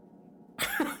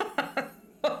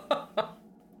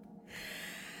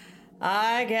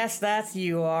 I guess that's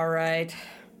you, all right.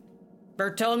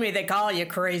 Bert told me they call you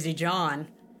Crazy John.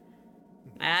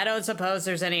 I don't suppose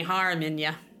there's any harm in you.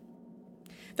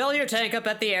 Fill your tank up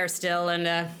at the air still,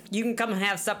 and you can come and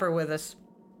have supper with us.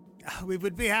 We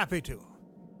would be happy to.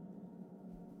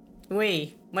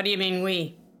 We? What do you mean,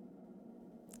 we?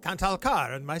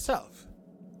 Kantalkar and myself.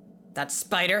 That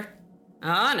spider?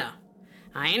 Oh, no.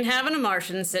 I ain't having a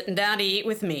Martian sitting down to eat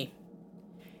with me.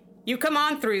 You come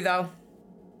on through, though.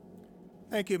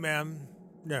 Thank you, ma'am.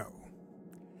 No.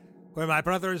 Where my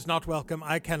brother is not welcome,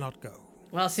 I cannot go.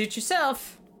 Well, suit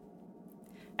yourself.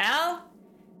 Al,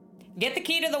 get the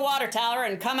key to the water tower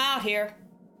and come out here.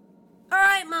 All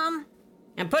right, Mom.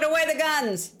 And put away the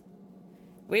guns.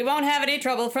 We won't have any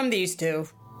trouble from these two.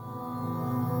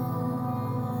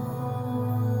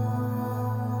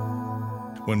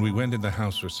 When we went in the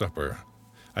house for supper,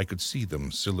 I could see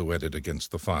them silhouetted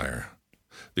against the fire.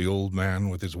 The old man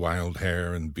with his wild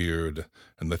hair and beard,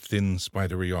 and the thin,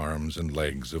 spidery arms and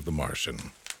legs of the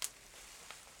Martian.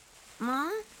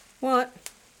 Mom? What?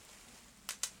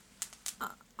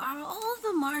 Are all of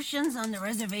the Martians on the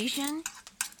reservation?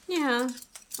 Yeah,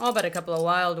 all but a couple of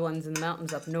wild ones in the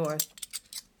mountains up north.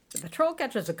 The patrol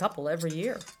catches a couple every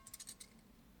year.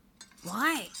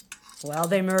 Why? Well,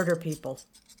 they murder people.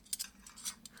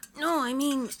 No, I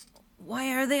mean,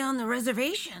 why are they on the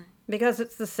reservation? Because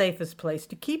it's the safest place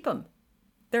to keep them.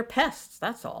 They're pests,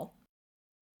 that's all.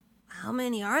 How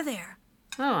many are there?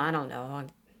 Oh, I don't know. A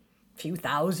few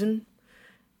thousand.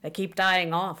 They keep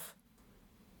dying off.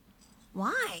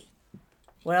 Why?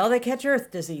 Well, they catch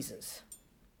earth diseases.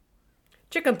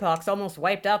 Chickenpox almost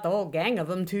wiped out the whole gang of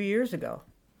them 2 years ago.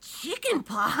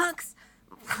 Chickenpox?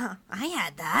 I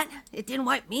had that. It didn't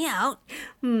wipe me out.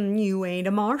 You ain't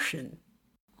a Martian.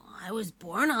 I was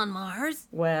born on Mars.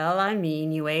 Well, I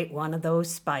mean, you ate one of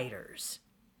those spiders.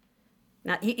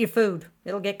 Now, eat your food.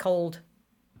 It'll get cold.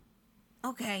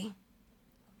 Okay.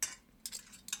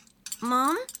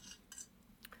 Mom?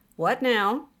 What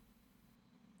now?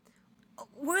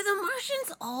 Were the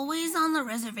Martians always on the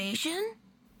reservation?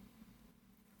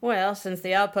 Well, since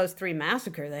the Outpost 3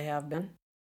 massacre, they have been.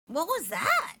 What was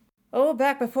that? Oh,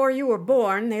 back before you were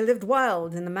born, they lived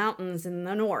wild in the mountains in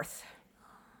the north.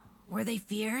 Were they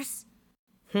fierce?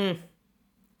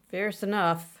 Fierce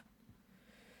enough.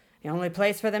 The only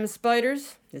place for them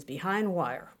spiders is behind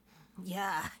wire.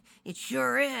 Yeah, it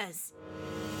sure is.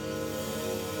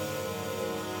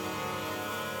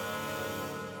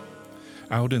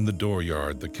 Out in the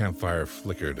dooryard, the campfire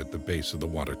flickered at the base of the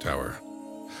water tower.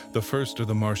 The first of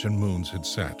the Martian moons had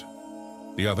set.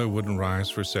 The other wouldn't rise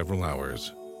for several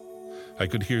hours. I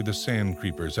could hear the sand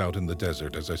creepers out in the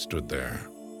desert as I stood there.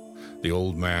 The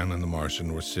old man and the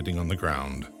Martian were sitting on the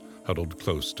ground, huddled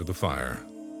close to the fire.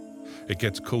 It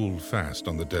gets cold fast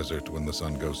on the desert when the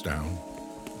sun goes down.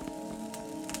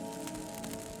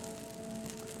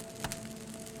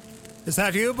 Is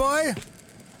that you, boy?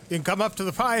 You can come up to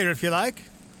the fire if you like.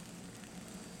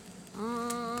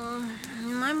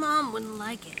 My mom wouldn't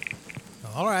like it.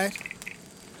 All right.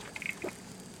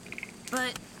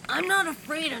 But I'm not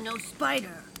afraid of no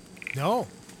spider. No,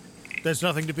 there's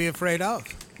nothing to be afraid of.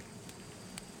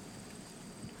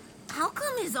 How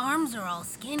come his arms are all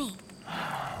skinny?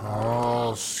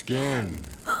 All skin.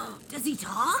 Oh, does he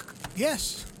talk?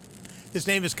 Yes. His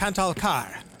name is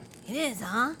Kantalkar. It is,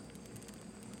 huh?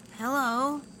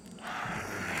 Hello.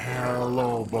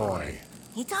 Hello, boy.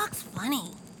 He talks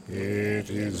funny. It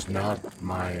is not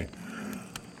my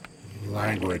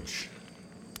language.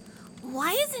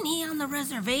 Why isn't he on the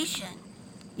reservation?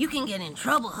 You can get in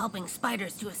trouble helping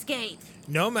spiders to escape.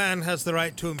 No man has the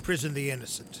right to imprison the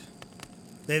innocent.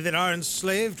 They that are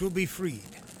enslaved will be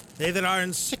freed. They that are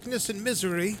in sickness and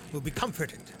misery will be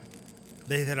comforted.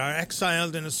 They that are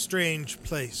exiled in a strange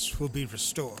place will be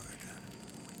restored.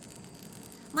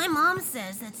 My mom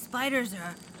says that spiders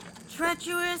are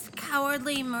treacherous,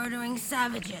 cowardly, murdering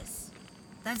savages.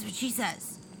 That's what she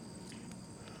says.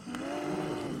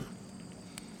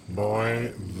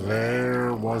 Boy,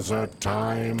 there was a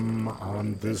time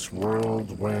on this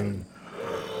world when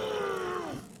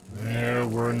there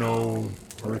were no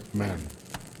Earthmen,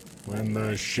 when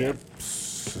the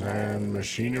ships and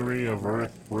machinery of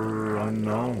Earth were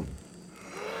unknown.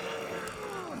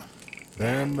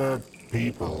 Then the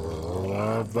people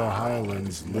of the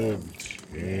Highlands lived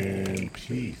in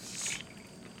peace.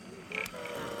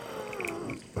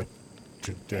 But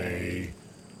today,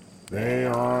 They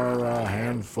are a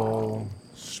handful,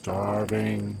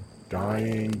 starving,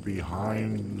 dying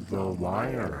behind the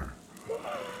wire.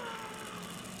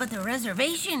 But the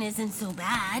reservation isn't so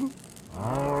bad.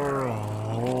 Our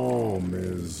home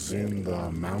is in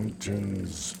the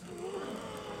mountains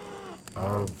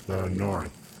of the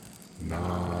north,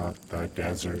 not the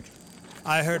desert.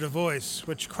 I heard a voice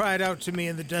which cried out to me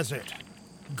in the desert,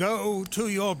 "Go to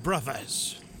your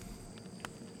brothers."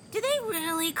 Do they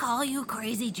really call you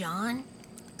Crazy John?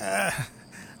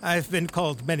 I've been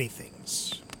called many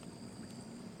things.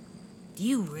 Do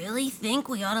you really think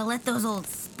we ought to let those old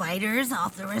spiders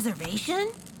off the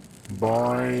reservation?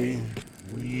 Boy,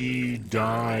 we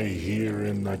die here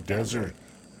in the desert.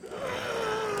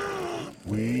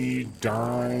 We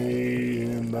die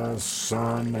in the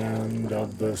sun and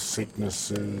of the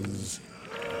sicknesses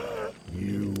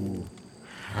you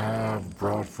have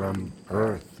brought from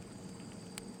Earth.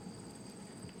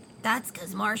 That's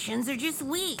 'cause Martians are just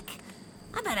weak.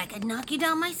 I bet I could knock you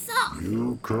down myself.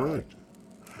 You could.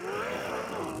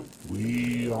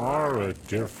 We are a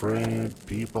different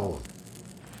people.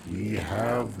 We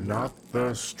have not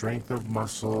the strength of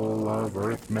muscle of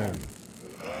Earthmen.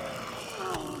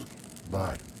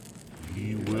 But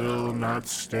we will not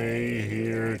stay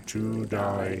here to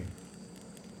die.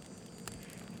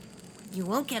 You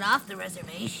won't get off the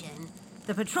reservation.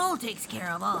 The patrol takes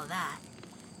care of all of that.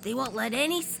 They won't let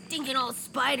any stinking old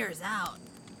spiders out.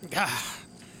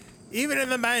 Even in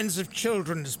the minds of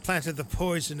children is planted the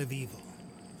poison of evil.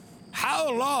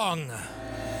 How long?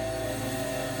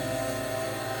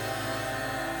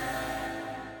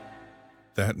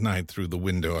 That night, through the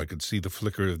window, I could see the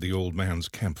flicker of the old man's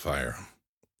campfire.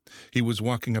 He was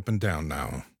walking up and down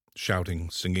now, shouting,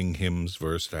 singing hymns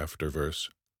verse after verse,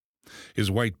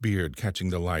 his white beard catching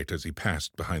the light as he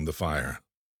passed behind the fire.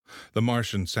 The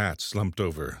Martian sat slumped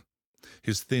over,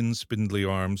 his thin, spindly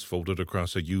arms folded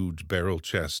across a huge barrel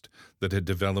chest that had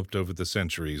developed over the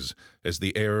centuries as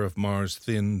the air of Mars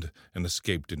thinned and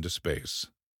escaped into space.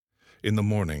 In the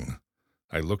morning,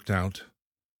 I looked out,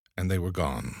 and they were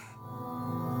gone.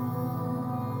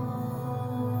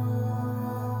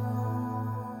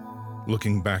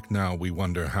 Looking back now, we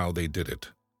wonder how they did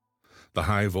it. The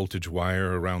high-voltage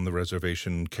wire around the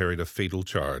reservation carried a fatal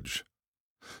charge.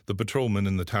 The patrolmen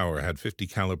in the tower had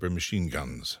 50-caliber machine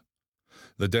guns.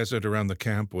 The desert around the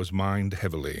camp was mined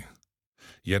heavily.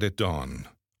 Yet at dawn,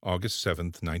 August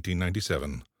 7th,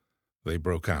 1997, they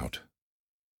broke out.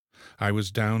 I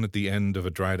was down at the end of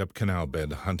a dried-up canal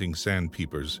bed hunting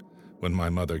sandpeepers when my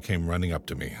mother came running up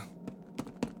to me.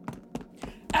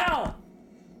 Al!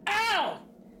 Al!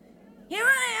 Here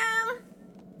I am!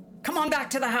 Come on back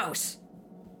to the house.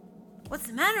 What's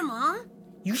the matter, Mom?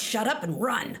 You shut up and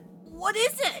run. What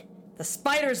is it? The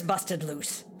spiders busted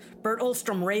loose. Bert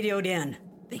Ulstrom radioed in.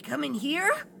 They come in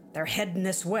here? They're heading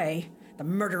this way, the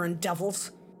murdering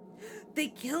devils. They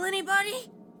kill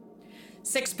anybody?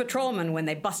 6 patrolmen when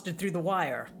they busted through the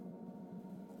wire.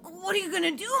 What are you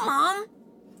gonna do, Mom?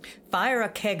 Fire a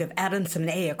keg of Adamson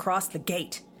A across the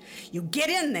gate. You get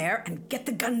in there and get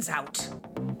the guns out.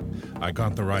 I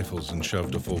got the rifles and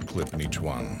shoved a full clip in each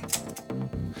one.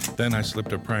 Then I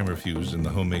slipped a primer fuse in the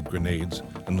homemade grenades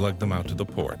and lugged them out to the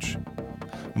porch.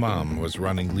 Mom was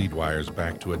running lead wires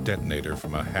back to a detonator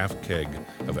from a half keg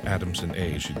of Adamson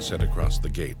A she'd set across the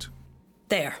gate.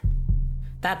 There.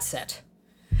 That's it.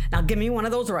 Now give me one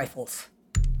of those rifles.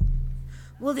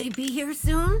 Will they be here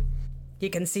soon? You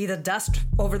can see the dust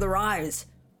over the rise.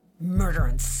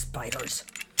 Murdering spiders.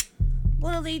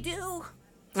 What'll they do?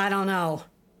 I don't know.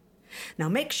 Now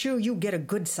make sure you get a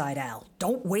good sight, Al.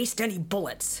 Don't waste any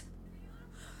bullets.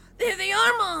 There they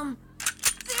are, Mom!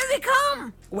 There they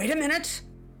come! Wait a minute.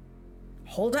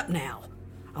 Hold up now.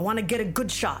 I want to get a good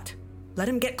shot. Let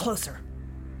him get closer.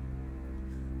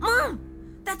 Mom!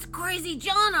 That's Crazy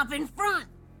John up in front.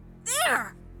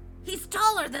 There! He's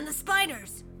taller than the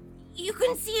spiders. You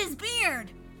can see his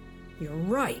beard. You're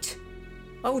right.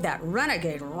 Oh, that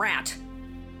renegade rat.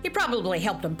 He probably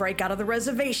helped him break out of the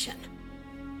reservation.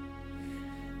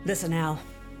 Listen, Al.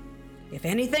 If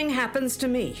anything happens to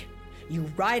me,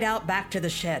 you ride out back to the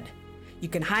shed. You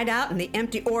can hide out in the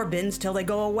empty ore bins till they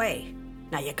go away.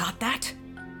 Now you got that?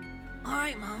 All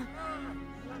right, Mom.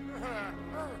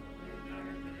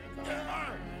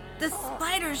 The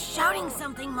spider's shouting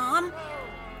something, Mom.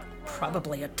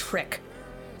 Probably a trick.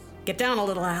 Get down a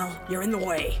little, Al. You're in the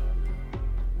way.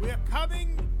 We're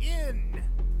coming in.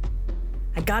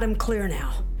 I got him clear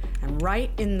now, and right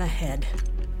in the head.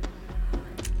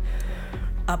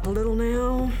 Up a little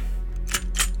now.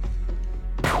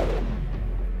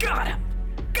 Got him!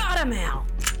 Got him, Al!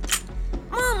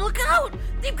 Mom, look out!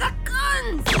 They've got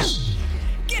guns!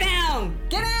 Get down!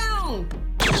 Get down! alone!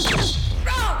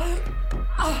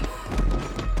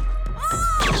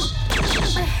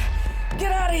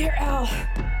 Get out of here, Al.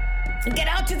 Get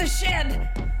out to the shed.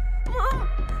 Mom,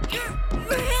 you're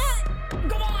hit.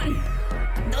 Go on.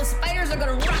 Those spiders are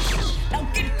gonna rush. Now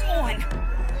get going.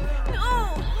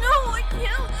 No, I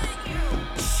can't let you.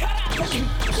 Shut up and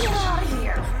get out of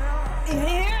here.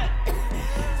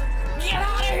 Get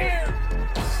out of here.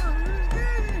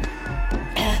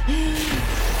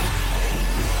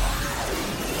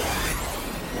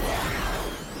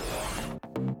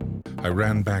 I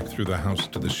ran back through the house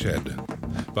to the shed.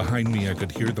 Behind me, I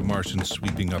could hear the Martians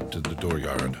sweeping up to the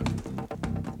dooryard.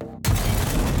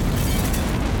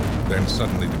 Then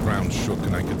suddenly the ground shook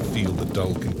and I could feel the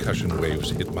dull concussion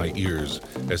waves hit my ears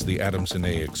as the Adamson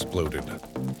A exploded.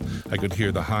 I could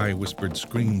hear the high whispered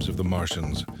screams of the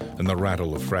Martians and the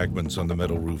rattle of fragments on the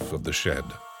metal roof of the shed.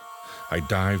 I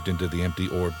dived into the empty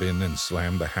ore bin and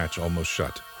slammed the hatch almost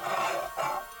shut.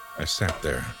 I sat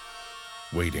there,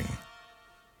 waiting.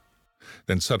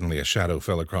 Then suddenly a shadow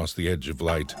fell across the edge of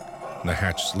light, and the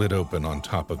hatch slid open on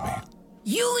top of me.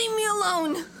 You leave me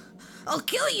alone. I'll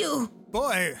kill you.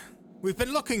 Boy, we've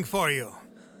been looking for you.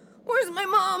 Where's my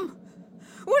mom?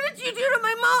 What did you do to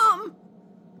my mom?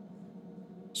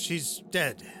 She's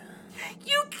dead.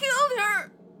 You killed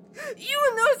her. You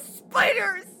and those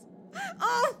spiders.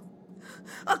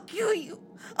 I'll kill you.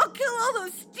 I'll kill all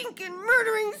those stinking,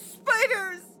 murdering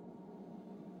spiders.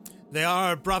 They are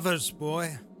our brothers,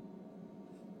 boy.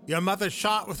 Your mother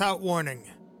shot without warning,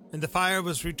 and the fire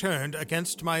was returned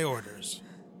against my orders.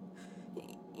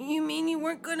 You mean you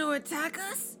weren't going to attack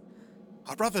us?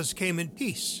 Our brothers came in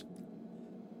peace.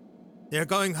 They're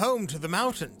going home to the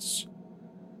mountains.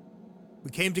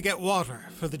 We came to get water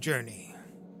for the journey.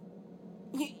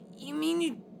 You mean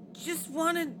you just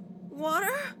wanted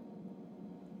water?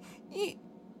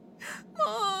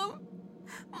 Mom!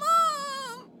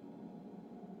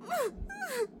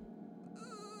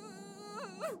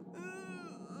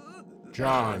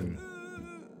 John,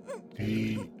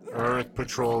 the Earth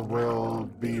Patrol will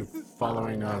be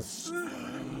following us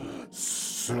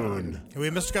soon. We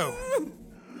must go.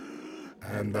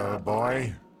 And the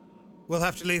boy? We'll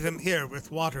have to leave him here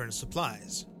with water and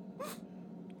supplies.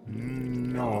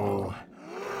 No.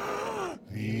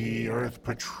 The Earth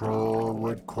Patrol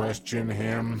would question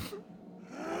him.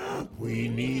 We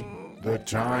need the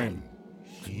time.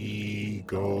 He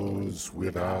goes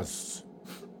with us.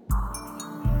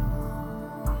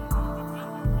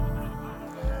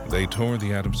 They tore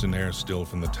the Adamson air still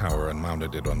from the tower and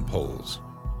mounted it on poles.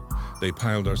 They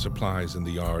piled our supplies in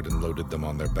the yard and loaded them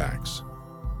on their backs.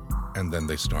 And then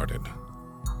they started.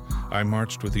 I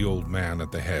marched with the old man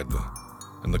at the head,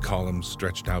 and the columns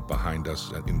stretched out behind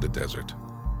us in the desert.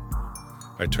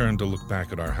 I turned to look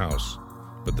back at our house,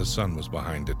 but the sun was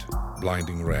behind it,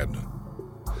 blinding red.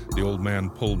 The old man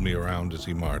pulled me around as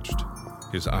he marched,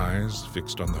 his eyes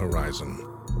fixed on the horizon,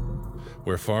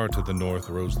 where far to the north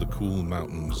rose the cool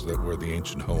mountains that were the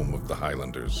ancient home of the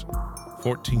Highlanders.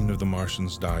 14 of the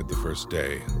Martians died the first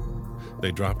day.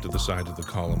 They dropped to the side of the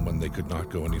column when they could not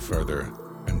go any further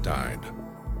and died.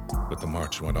 But the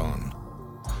march went on.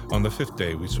 On the 5th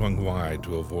day, we swung wide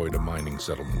to avoid a mining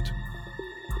settlement,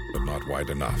 but not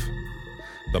wide enough.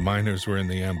 The miners were in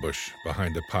the ambush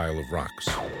behind a pile of rocks.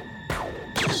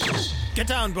 Get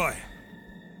down, boy.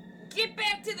 Get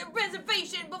back to the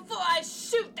reservation before I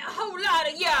shoot the whole lot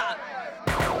of ya!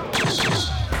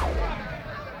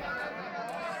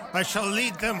 I shall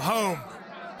lead them home.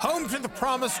 Home to the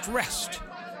promised rest.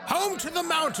 Home to the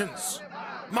mountains.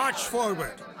 March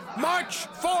forward. March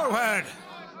forward!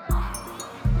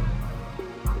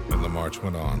 And the march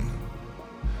went on.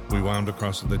 We wound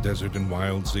across the desert in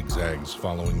wild zigzags,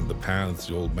 following the paths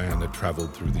the old man had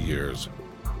traveled through the years.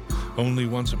 Only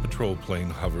once a patrol plane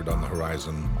hovered on the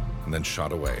horizon and then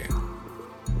shot away.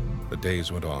 The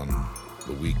days went on,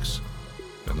 the weeks,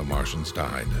 and the Martians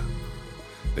died.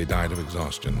 They died of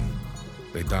exhaustion.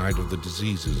 They died of the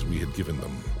diseases we had given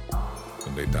them.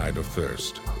 And they died of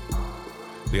thirst.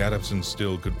 The Adamsons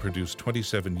still could produce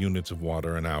 27 units of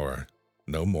water an hour,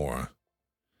 no more.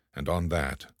 And on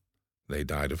that, they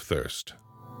died of thirst.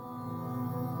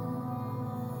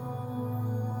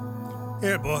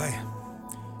 Here, boy.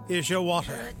 Here's your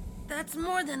water. That's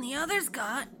more than the others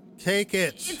got. Take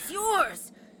it. It's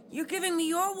yours. You're giving me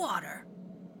your water.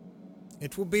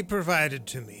 It will be provided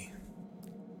to me.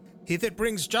 He that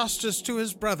brings justice to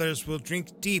his brothers will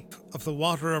drink deep of the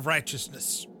water of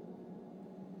righteousness.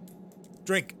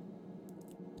 Drink.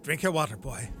 Drink your water,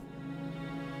 boy.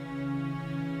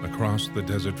 Across the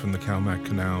desert from the Calmac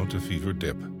Canal to Fever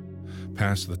Dip,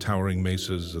 past the towering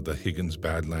mesas of the Higgins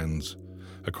Badlands,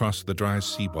 across the dry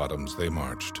sea bottoms they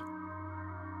marched,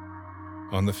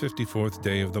 On the 54th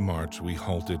day of the march, we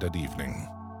halted at evening.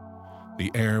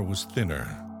 The air was thinner,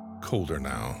 colder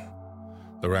now.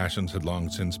 The rations had long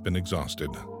since been exhausted.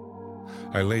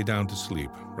 I lay down to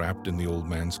sleep, wrapped in the old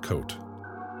man's coat.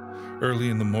 Early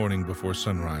in the morning before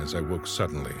sunrise, I woke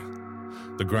suddenly.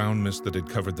 The ground mist that had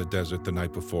covered the desert the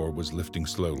night before was lifting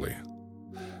slowly.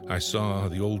 I saw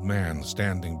the old man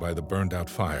standing by the burned-out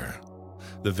fire,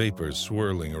 the vapors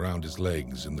swirling around his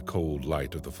legs in the cold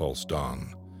light of the false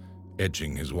dawn,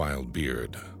 edging his wild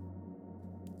beard.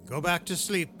 Go back to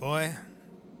sleep, boy.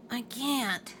 I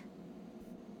can't.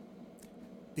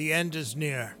 The end is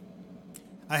near.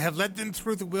 I have led them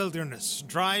through the wilderness,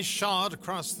 dry shod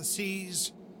across the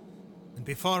seas, and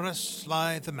before us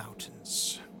lie the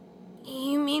mountains.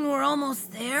 You mean we're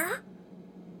almost there?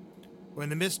 When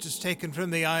the mist is taken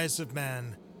from the eyes of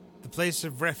man, the place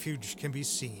of refuge can be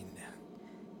seen.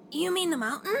 You mean the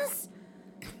mountains?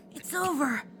 It's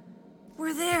over.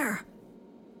 We're there.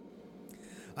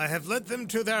 I have led them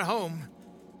to their home,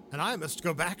 and I must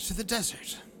go back to the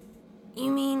desert.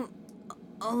 You mean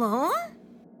alone?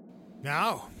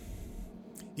 Now.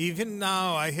 Even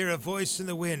now I hear a voice in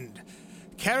the wind.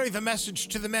 Carry the message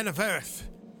to the men of Earth.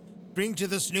 Bring to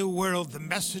this new world the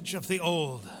message of the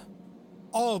old.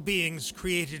 All beings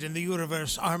created in the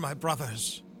universe are my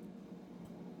brothers.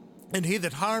 And he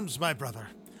that harms my brother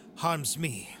harms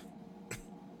me.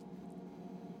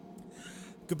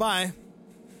 Goodbye.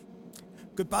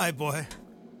 Goodbye, boy.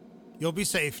 You'll be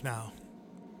safe now.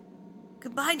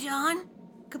 Goodbye, John.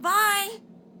 Goodbye.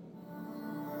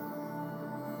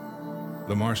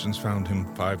 The Martians found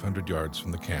him 500 yards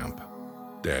from the camp,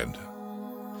 dead.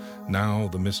 Now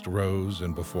the mist rose,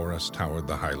 and before us towered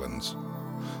the highlands,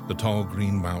 the tall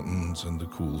green mountains and the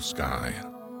cool sky.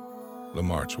 The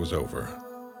march was over.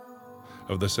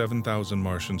 Of the 7,000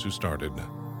 Martians who started,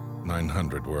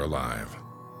 900 were alive.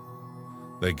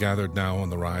 They gathered now on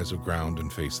the rise of ground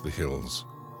and faced the hills.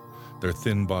 Their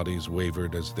thin bodies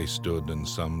wavered as they stood, and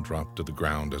some dropped to the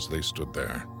ground as they stood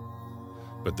there.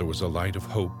 But there was a light of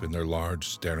hope in their large,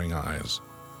 staring eyes.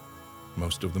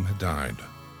 Most of them had died,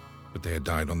 but they had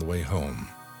died on the way home.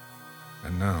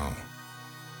 And now,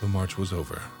 the march was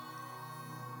over.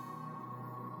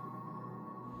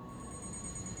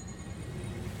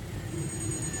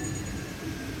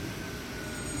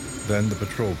 Then the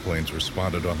patrol planes were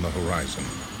spotted on the horizon,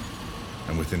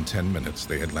 and within 10 minutes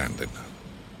they had landed.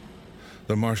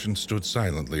 The Martians stood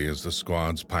silently as the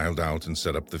squads piled out and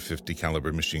set up the 50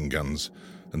 caliber machine guns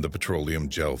and the petroleum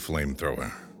gel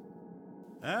flamethrower.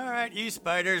 All right, you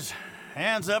spiders.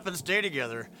 Hands up and stay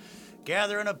together.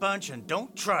 Gather in a bunch and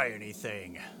don't try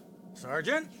anything.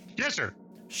 Sergeant? Yes, sir.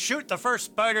 Shoot the first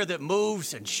spider that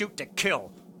moves and shoot to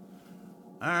kill.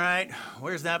 All right,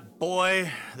 where's that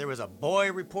boy? There was a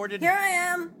boy reported. Here I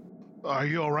am. Are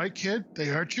you all right, kid? They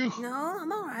hurt you? No,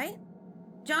 I'm all right.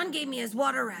 John gave me his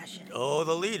water ration. Oh,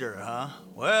 the leader, huh?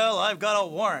 Well, I've got a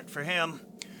warrant for him.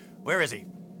 Where is he?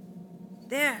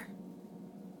 There.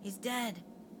 He's dead.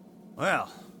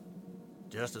 Well,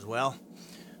 just as well.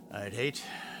 I'd hate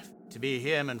to be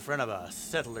him in front of a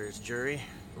settler's jury.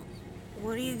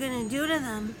 What are you gonna do to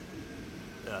them?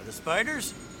 The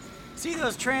spiders? See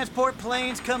those transport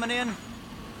planes coming in?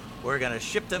 We're gonna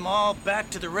ship them all back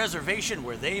to the reservation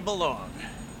where they belong.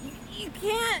 You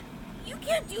can't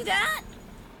do that.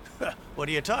 What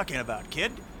are you talking about,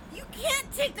 kid? You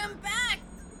can't take them back.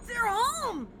 They're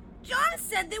home. John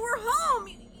said they were home.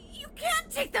 You can't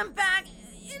take them back.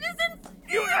 It isn't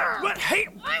fair. What? Hey!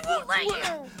 I won't let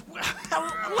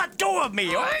you. Let go of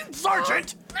me,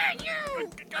 Sergeant! Let you.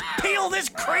 Peel this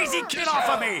crazy kid off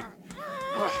of me!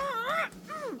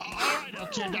 All right, now,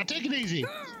 kid, now take it easy.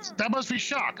 That must be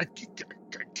shock. I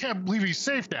can't believe he's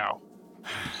safe now.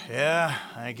 Yeah,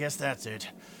 I guess that's it.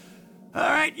 All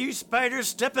right, you spiders,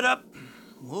 step it up.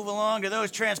 Move along to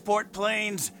those transport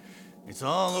planes. It's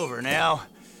all over now.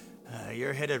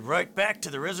 You're headed right back to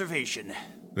the reservation.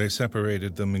 They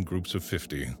separated them in groups of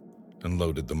 50 and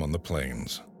loaded them on the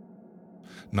planes.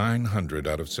 900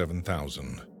 out of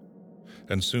 7,000.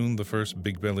 And soon the first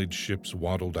big-bellied ships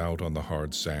waddled out on the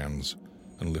hard sands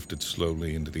and lifted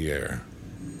slowly into the air,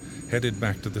 headed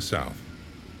back to the south,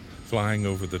 flying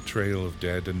over the trail of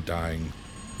dead and dying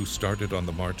who started on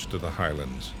the march to the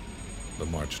highlands, the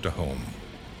march to home.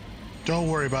 Don't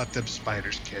worry about them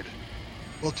spiders, kid.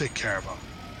 We'll take care of them.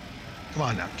 Come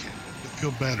on now, kid.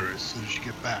 You'll feel better as soon as you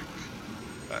get back.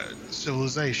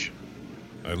 Civilization.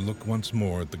 I look once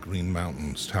more at the green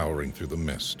mountains towering through the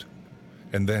mist.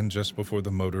 And then, just before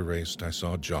the motor raced, I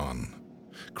saw John.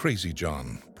 Crazy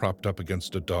John, propped up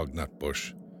against a dognut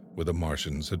bush, where the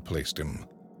Martians had placed him.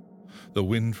 The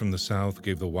wind from the south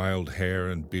gave the wild hair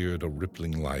and beard a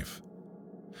rippling life.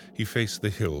 He faced the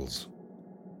hills,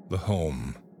 the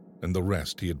home, and the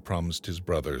rest he had promised his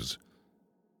brothers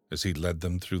as he led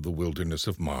them through the wilderness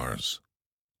of Mars.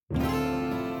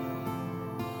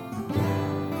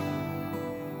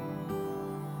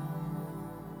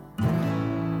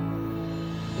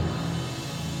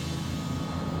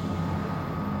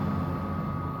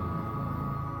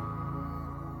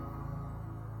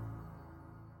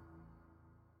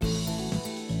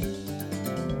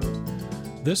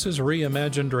 This is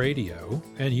Re-Imagined Radio,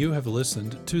 and you have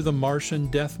listened to the Martian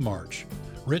Death March,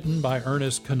 written by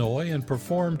Ernest Kinoy and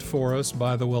performed for us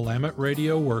by the Willamette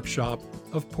Radio Workshop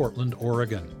of Portland,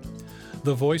 Oregon.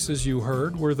 The voices you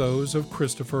heard were those of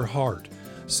Christopher Hart,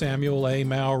 Samuel A.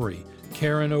 Mowry,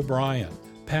 Karen O'Brien,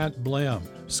 Pat Blem,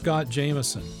 Scott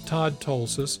Jameson, Todd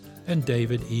Tolsis, and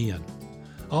David Ian.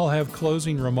 I'll have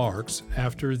closing remarks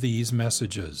after these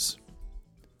messages.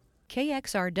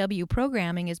 KXRW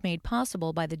programming is made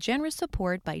possible by the generous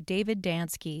support by David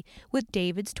Dansky with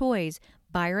David's Toys,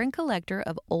 buyer and collector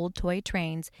of old toy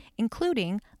trains,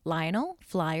 including Lionel,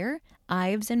 Flyer,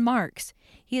 Ives, and Marks.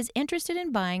 He is interested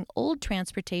in buying old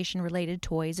transportation-related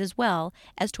toys as well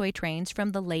as toy trains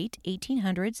from the late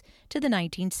 1800s to the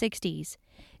 1960s.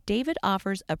 David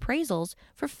offers appraisals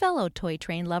for fellow toy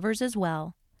train lovers as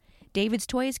well. David's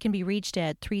Toys can be reached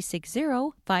at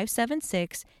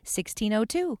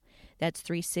 360-576-1602. That's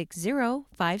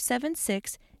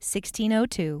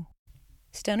 360-576-1602.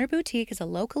 Stunner Boutique is a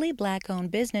locally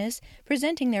Black-owned business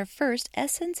presenting their first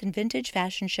Essence and Vintage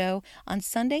fashion show on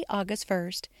Sunday, August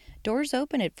 1st. Doors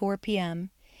open at 4 p.m.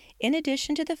 In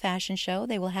addition to the fashion show,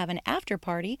 they will have an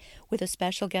after-party with a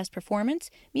special guest performance,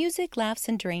 music, laughs,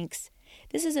 and drinks.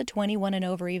 This is a 21 and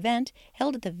over event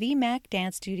held at the VMAC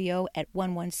Dance Studio at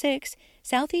 116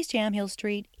 Southeast Yamhill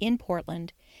Street in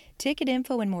Portland. Ticket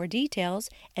info and more details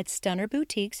at Stunner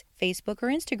Boutique's Facebook or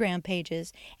Instagram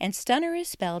pages, and Stunner is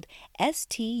spelled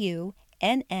Stunnher.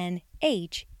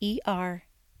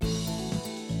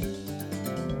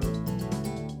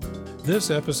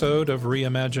 This episode of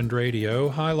Re-Imagined Radio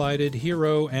highlighted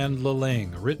Hiro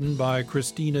Liling, written by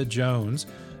Kristina Jones,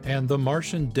 and The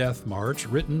Martian Death March,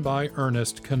 written by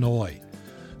Ernest Kinoy.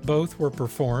 Both were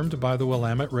performed by the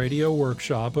Willamette Radio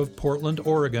Workshop of Portland,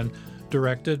 Oregon,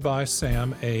 directed by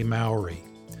Sam A. Mowry.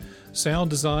 Sound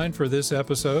design for this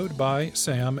episode by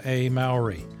Sam A.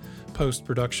 Mowry.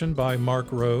 Post-production by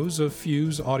Mark Rose of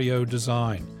Fuse Audio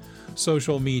Design.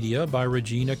 Social media by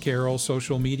Regina Carroll,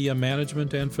 Social Media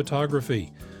Management and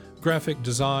Photography. Graphic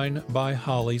design by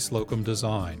Holly Slocum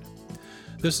Design.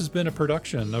 This has been a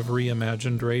production of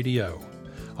Re-Imagined Radio.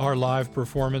 Our live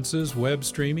performances, web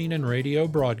streaming, and radio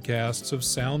broadcasts of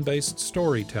sound-based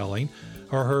storytelling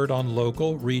are heard on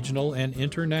local, regional, and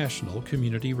international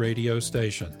community radio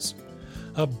stations.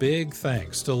 A big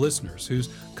thanks to listeners whose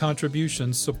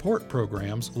contributions support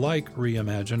programs like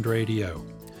Re-Imagined Radio.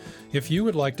 If you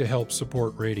would like to help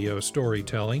support radio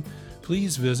storytelling,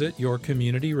 please visit your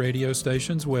community radio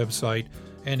station's website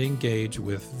and engage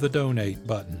with the Donate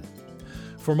button.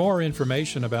 For more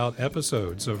information about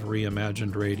episodes of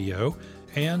Re-Imagined Radio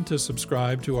and to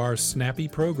subscribe to our snappy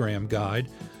program guide,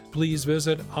 please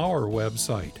visit our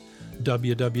website,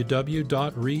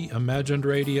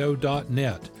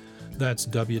 www.reimaginedradio.net. That's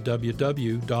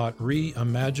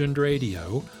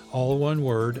www.reimaginedradio, all one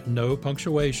word, no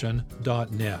punctuation,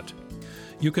 .net.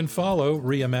 You can follow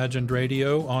Re-Imagined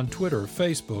Radio on Twitter,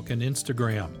 Facebook, and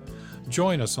Instagram.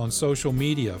 Join us on social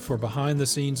media for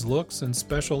behind-the-scenes looks and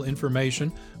special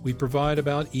information we provide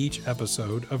about each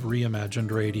episode of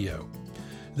Re-Imagined Radio.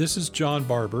 This is John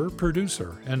Barber,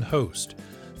 producer and host.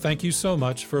 Thank you so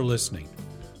much for listening.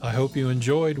 I hope you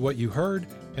enjoyed what you heard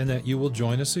and that you will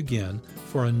join us again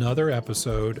for another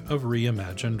episode of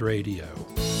Re-Imagined Radio.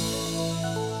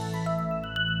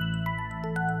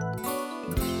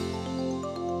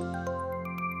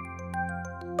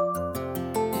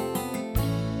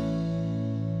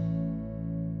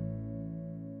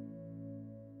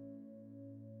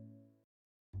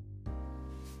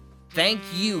 Thank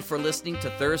you for listening to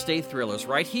Thursday Thrillers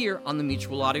right here on the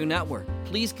Mutual Audio Network.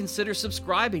 Please consider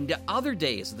subscribing to other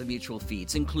days of the Mutual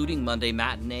feeds, including Monday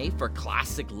Matinee for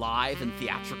classic live and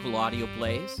theatrical audio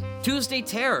plays, Tuesday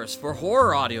Terrors for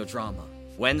horror audio drama,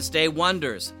 Wednesday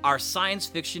Wonders, our science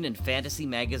fiction and fantasy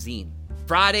magazine,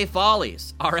 Friday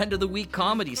Follies, our end-of-the-week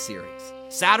comedy series,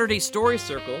 Saturday Story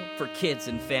Circle for kids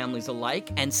and families alike,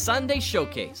 and Sunday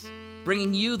Showcase,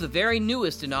 bringing you the very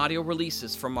newest in audio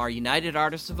releases from our United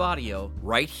Artists of Audio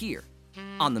right here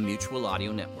on the Mutual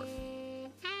Audio Network.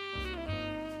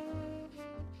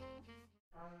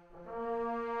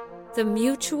 The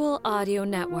Mutual Audio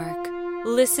Network,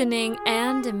 listening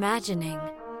and imagining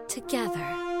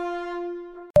together.